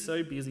 you can be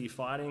so busy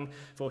fighting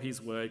for his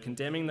word,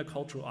 condemning the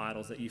cultural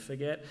idols, that you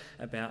forget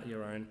about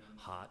your own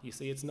heart. You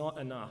see, it's not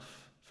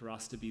enough for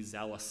us to be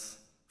zealous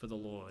for the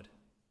Lord.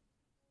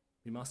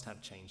 We must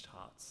have changed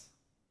hearts.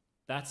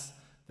 That's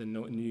the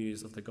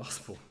news of the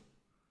gospel.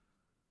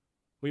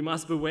 We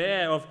must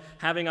beware of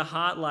having a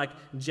heart like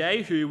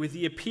Jehu, with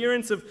the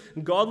appearance of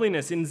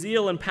godliness in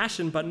zeal and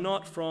passion, but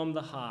not from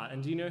the heart.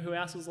 And do you know who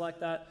else was like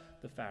that?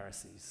 The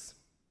Pharisees.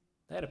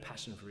 They had a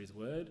passion for his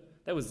word.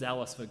 They were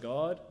zealous for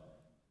God,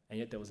 and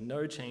yet there was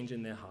no change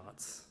in their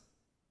hearts.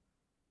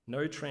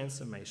 No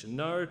transformation,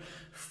 no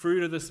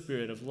fruit of the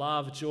Spirit of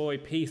love, joy,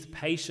 peace,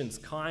 patience,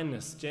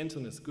 kindness,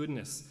 gentleness,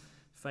 goodness,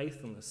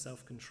 faithfulness,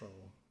 self-control.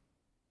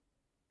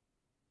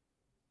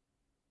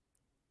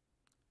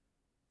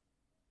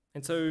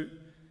 And so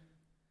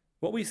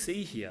what we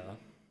see here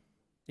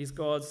is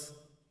God's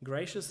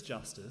gracious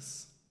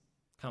justice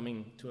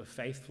coming to a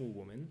faithful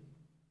woman,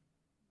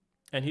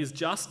 and his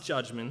just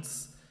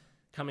judgments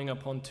coming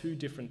upon two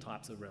different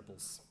types of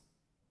rebels.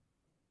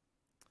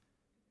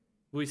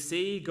 We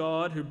see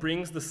God who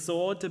brings the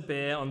sword to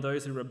bear on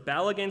those who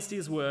rebel against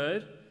his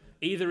word,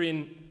 either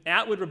in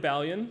outward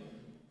rebellion,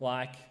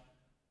 like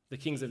the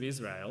kings of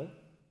Israel,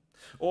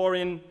 or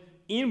in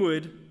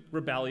inward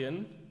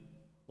rebellion,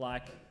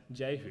 like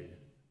Jehu,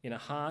 in a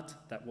heart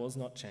that was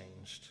not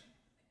changed.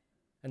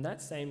 And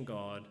that same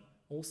God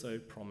also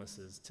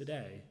promises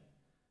today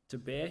to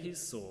bear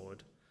his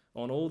sword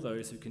on all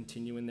those who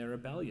continue in their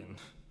rebellion.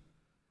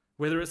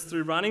 Whether it's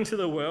through running to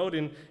the world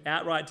in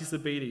outright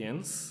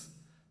disobedience,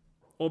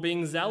 or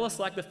being zealous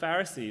like the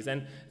Pharisees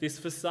and this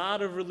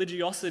facade of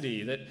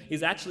religiosity that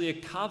is actually a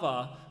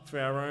cover for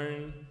our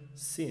own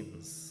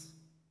sins.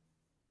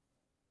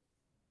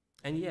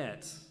 And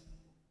yet,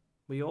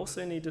 we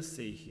also need to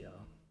see here,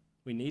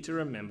 we need to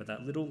remember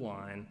that little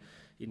line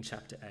in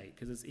chapter 8,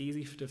 because it's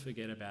easy to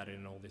forget about it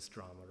in all this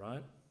drama,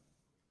 right?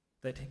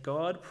 That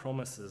God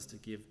promises to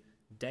give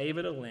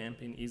David a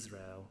lamp in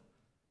Israel.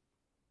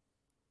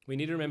 We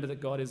need to remember that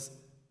God is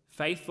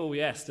faithful,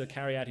 yes, to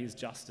carry out his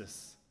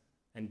justice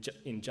and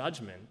in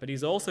judgment, but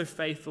he's also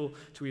faithful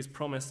to his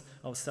promise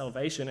of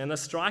salvation. And the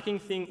striking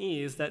thing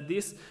is that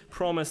this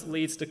promise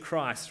leads to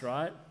Christ,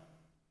 right?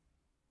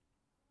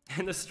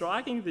 And the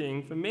striking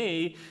thing for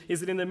me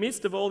is that in the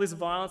midst of all this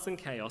violence and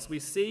chaos, we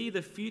see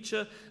the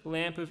future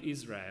lamp of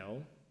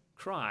Israel,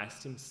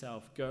 Christ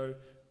himself, go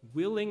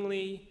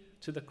willingly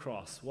to the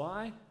cross.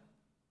 Why?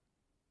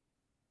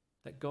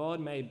 That God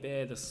may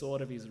bear the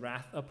sword of his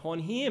wrath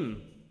upon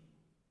him,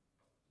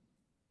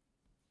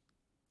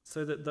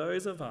 so that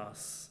those of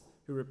us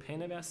who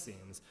repent of our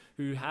sins,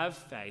 who have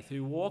faith,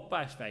 who walk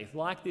by faith,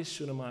 like this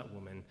Shunammite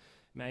woman,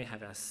 may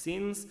have our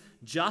sins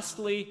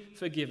justly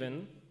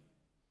forgiven,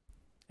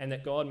 and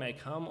that God may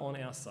come on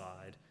our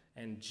side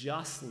and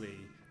justly,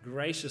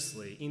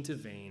 graciously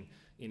intervene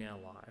in our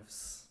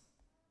lives.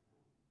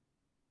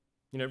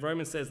 You know,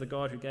 Romans says the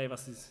God who gave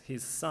us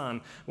his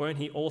Son, won't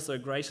he also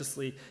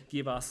graciously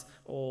give us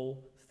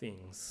all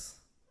things?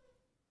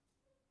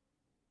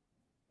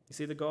 You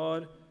see,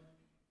 God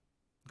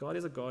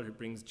is a God who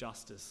brings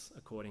justice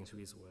according to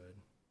his word.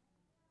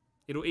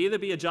 It'll either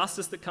be a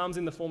justice that comes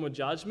in the form of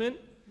judgment,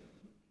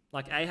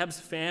 like Ahab's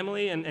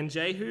family and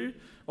Jehu,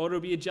 or it'll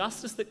be a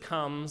justice that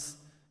comes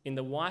in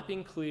the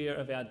wiping clear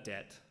of our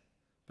debt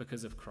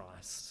because of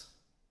Christ.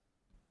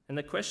 And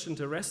the question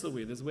to wrestle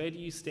with is, where do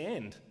you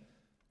stand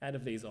out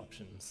of these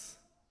options?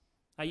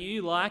 Are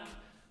you like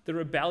the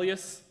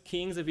rebellious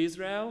kings of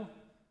Israel,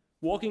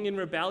 walking in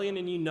rebellion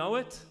and you know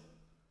it?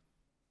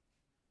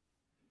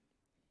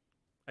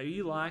 Are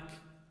you like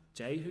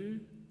Jehu,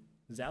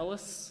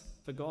 zealous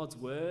for God's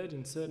word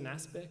in certain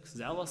aspects,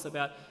 zealous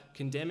about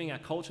condemning our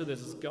culture that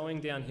is going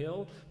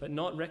downhill, but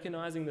not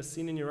recognizing the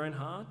sin in your own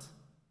heart?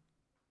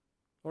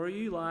 Or are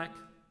you like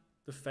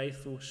the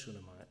faithful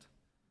Shunammite,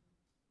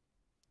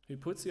 who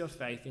puts your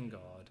faith in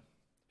God,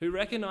 who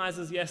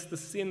recognizes, yes, the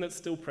sin that's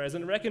still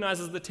present,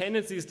 recognizes the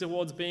tendencies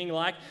towards being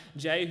like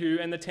Jehu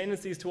and the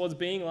tendencies towards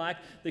being like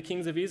the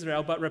kings of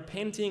Israel, but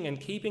repenting and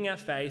keeping our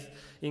faith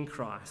in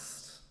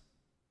Christ?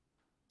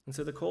 And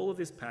so the call of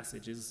this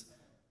passage is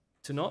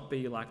to not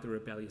be like the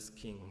rebellious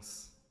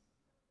kings,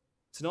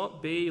 to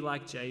not be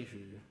like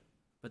Jehu,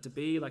 but to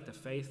be like the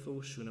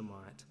faithful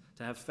Shunammite,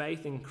 to have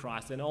faith in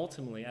Christ, and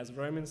ultimately, as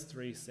Romans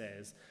 3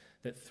 says,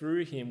 that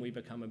through him we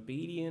become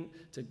obedient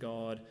to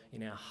God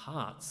in our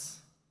hearts.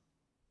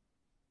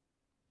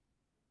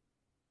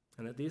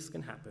 And that this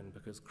can happen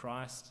because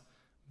Christ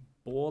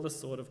bore the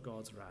sword of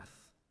God's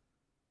wrath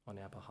on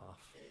our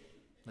behalf.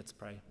 Let's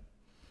pray.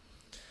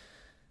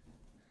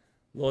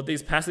 Lord,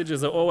 these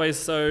passages are always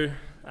so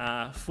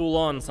full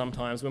on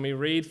sometimes. When we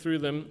read through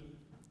them,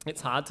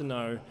 it's hard to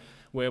know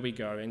where we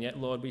go. And yet,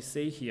 Lord, we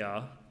see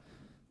here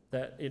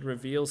that it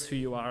reveals who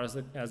you are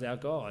as our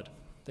God,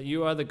 that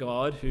you are the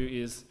God who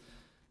is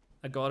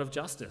a God of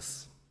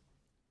justice.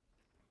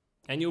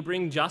 And you'll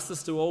bring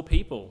justice to all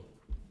people.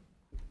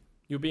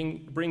 You'll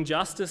bring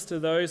justice to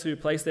those who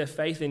place their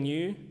faith in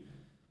you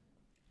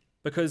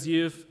because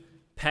you've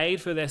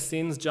paid for their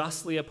sins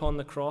justly upon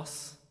the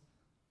cross.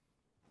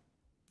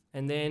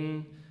 And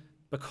then,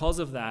 because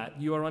of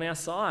that, you are on our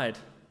side.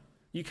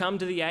 You come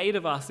to the aid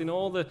of us in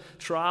all the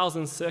trials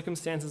and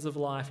circumstances of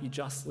life. You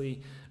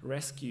justly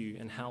rescue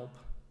and help.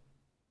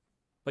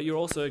 But you're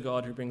also a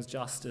God who brings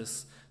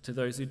justice to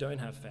those who don't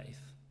have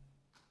faith.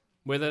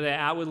 Whether they're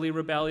outwardly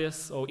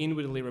rebellious or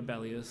inwardly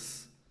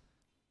rebellious,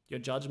 your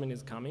judgment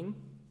is coming.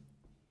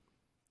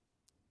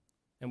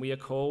 And we are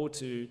called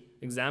to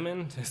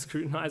examine, to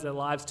scrutinize our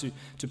lives,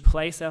 to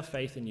place our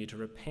faith in you, to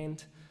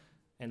repent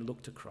and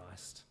look to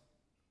Christ.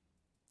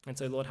 And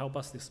so, Lord, help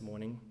us this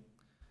morning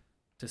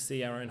to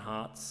see our own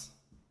hearts,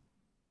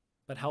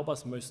 but help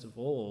us most of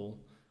all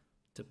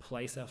to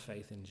place our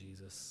faith in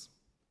Jesus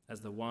as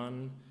the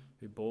one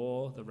who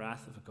bore the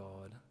wrath of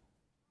God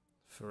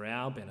for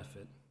our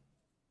benefit.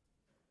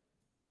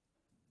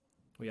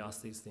 We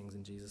ask these things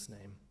in Jesus'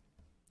 name.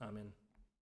 Amen.